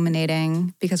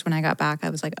illuminating because when I got back, I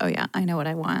was like, oh yeah, I know what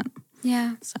I want.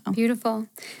 Yeah, so beautiful.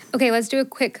 Okay, let's do a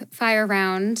quick fire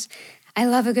round. I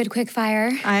love a good quick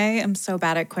fire. I am so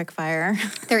bad at quick fire.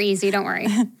 They're easy, don't worry.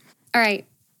 All right,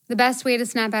 the best way to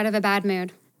snap out of a bad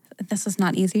mood. This is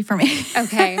not easy for me.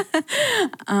 Okay.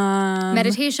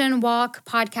 Meditation, walk,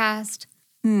 podcast.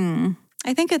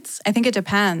 I think it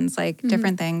depends. Like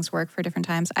different things work for different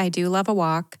times. I do love a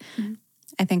walk.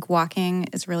 I think walking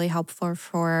is really helpful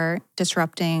for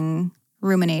disrupting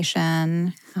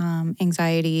rumination,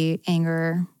 anxiety,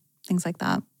 anger, things like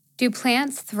that. Do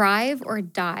plants thrive or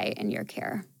die in your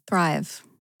care? Thrive.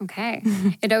 Okay.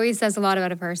 It always says a lot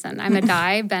about a person. I'm a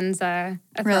die, Ben's a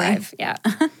thrive. Yeah.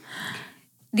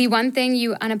 The one thing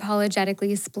you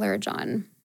unapologetically splurge on?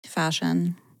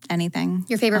 Fashion, anything.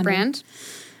 Your favorite brand?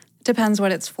 Depends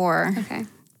what it's for. Okay.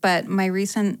 But my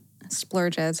recent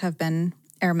splurges have been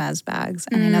Hermes bags.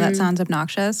 And I know that sounds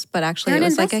obnoxious, but actually it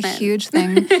was like a huge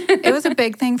thing. It was a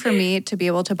big thing for me to be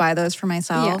able to buy those for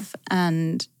myself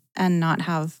and not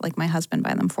have like my husband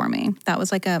buy them for me. That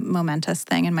was like a momentous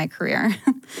thing in my career.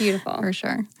 Beautiful. For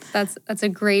sure. That's a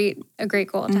great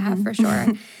goal to have for sure.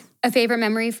 A favorite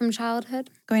memory from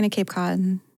childhood? Going to Cape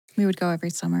Cod. We would go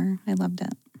every summer. I loved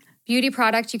it. Beauty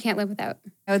product you can't live without?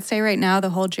 I would say right now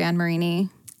the whole Jan Marini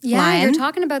line. You're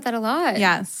talking about that a lot.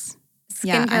 Yes.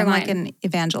 Skincare I'm line. like an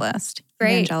evangelist.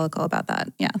 Great. Evangelical about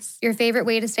that. Yes. Your favorite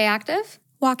way to stay active?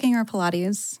 Walking or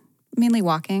Pilates. Mainly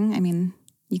walking. I mean,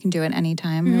 you can do it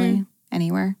anytime, really,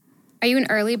 anywhere. Are you an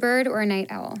early bird or a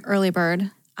night owl? Early bird.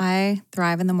 I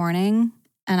thrive in the morning,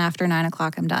 and after 9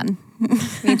 o'clock, I'm done.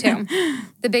 Me too.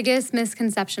 The biggest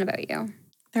misconception about you?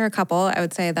 There are a couple. I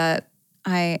would say that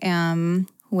I am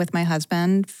with my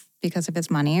husband because of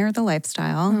his money or the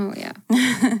lifestyle. Oh, yeah.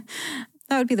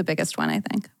 That would be the biggest one, I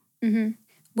think.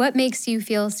 What makes you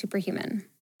feel superhuman?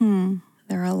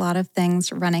 There are a lot of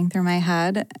things running through my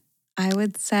head. I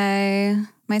would say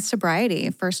my sobriety,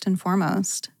 first and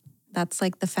foremost. That's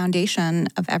like the foundation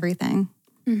of everything.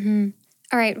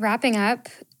 All right, wrapping up.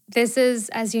 This is,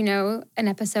 as you know, an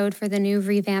episode for the new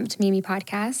revamped Mimi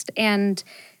podcast. And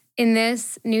in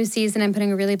this new season, I'm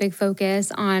putting a really big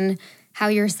focus on how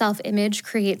your self-image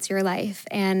creates your life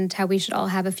and how we should all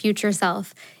have a future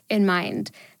self in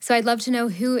mind. So I'd love to know,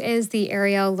 who is the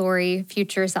Arielle Lorre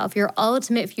future self, your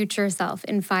ultimate future self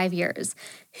in 5 years?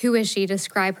 Who is she?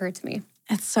 Describe her to me.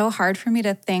 It's so hard for me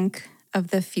to think of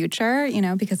the future,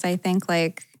 because I think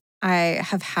like I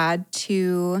have had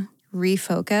to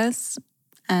refocus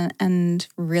and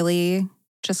really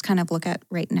just kind of look at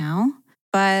right now.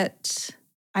 But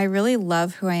I really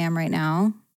love who I am right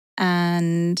now.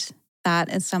 And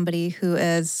that is somebody who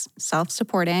is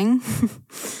self-supporting,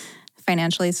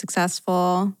 financially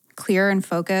successful, clear and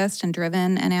focused and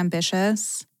driven and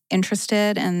ambitious,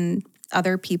 interested in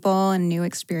other people and new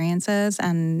experiences,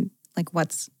 and like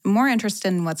what's more interested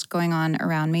in what's going on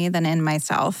around me than in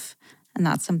myself. And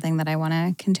that's something that I want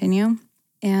to continue.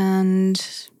 And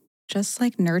just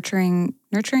like nurturing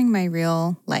my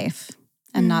real life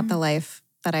and not the life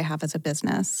that I have as a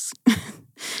business,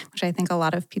 which I think a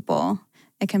lot of people,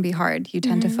 it can be hard. You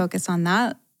tend to focus on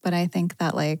that. But I think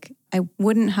that like I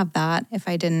wouldn't have that if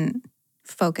I didn't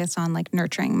focus on like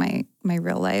nurturing my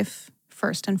real life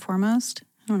first and foremost.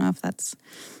 I don't know if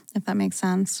that makes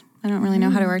sense. I don't really know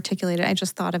how to articulate it. I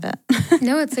just thought of it.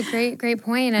 No, it's a great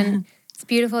point. And it's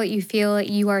beautiful that you feel that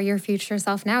you are your future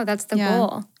self now. That's the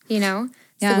goal,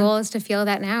 The goal is to feel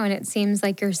that now. And it seems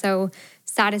like you're so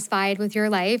satisfied with your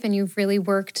life and you've really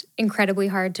worked incredibly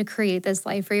hard to create this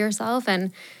life for yourself.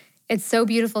 And it's so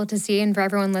beautiful to see, and for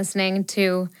everyone listening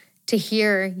to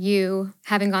hear you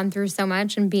having gone through so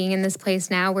much and being in this place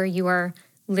now where you are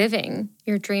living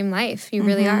your dream life. You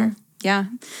really are. Yeah.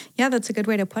 Yeah, that's a good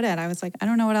way to put it. I was like, I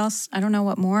don't know what else. I don't know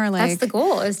what more. Like, that's the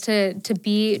goal, is to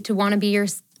want to be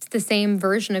the same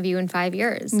version of you in 5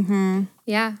 years.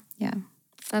 Yeah. Yeah.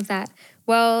 Love that.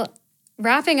 Well,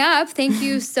 wrapping up, thank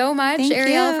you so much,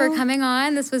 Arielle, for coming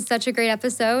on. This was such a great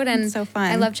episode, and it's so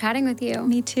fun. I love chatting with you.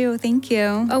 Me too. Thank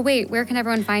you. Oh, wait, where can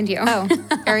everyone find you? Oh,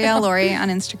 Arielle Lorre on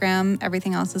Instagram.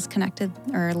 Everything else is connected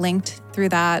or linked through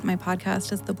that. My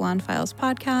podcast is the Blonde Files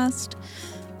Podcast.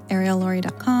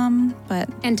 ArielleLorre.com.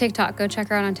 And TikTok. Go check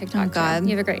her out on TikTok. Oh, God.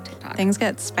 You have a great TikTok. Things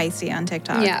get spicy on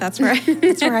TikTok. Yeah. That's where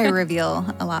I reveal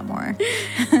a lot more.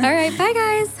 All right. Bye,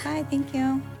 guys. Bye. Thank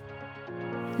you.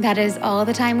 That is all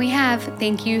the time we have.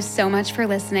 Thank you so much for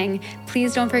listening.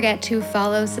 Please don't forget to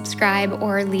follow, subscribe,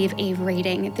 or leave a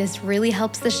rating. This really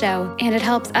helps the show, and it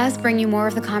helps us bring you more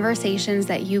of the conversations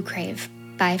that you crave.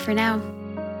 Bye for now.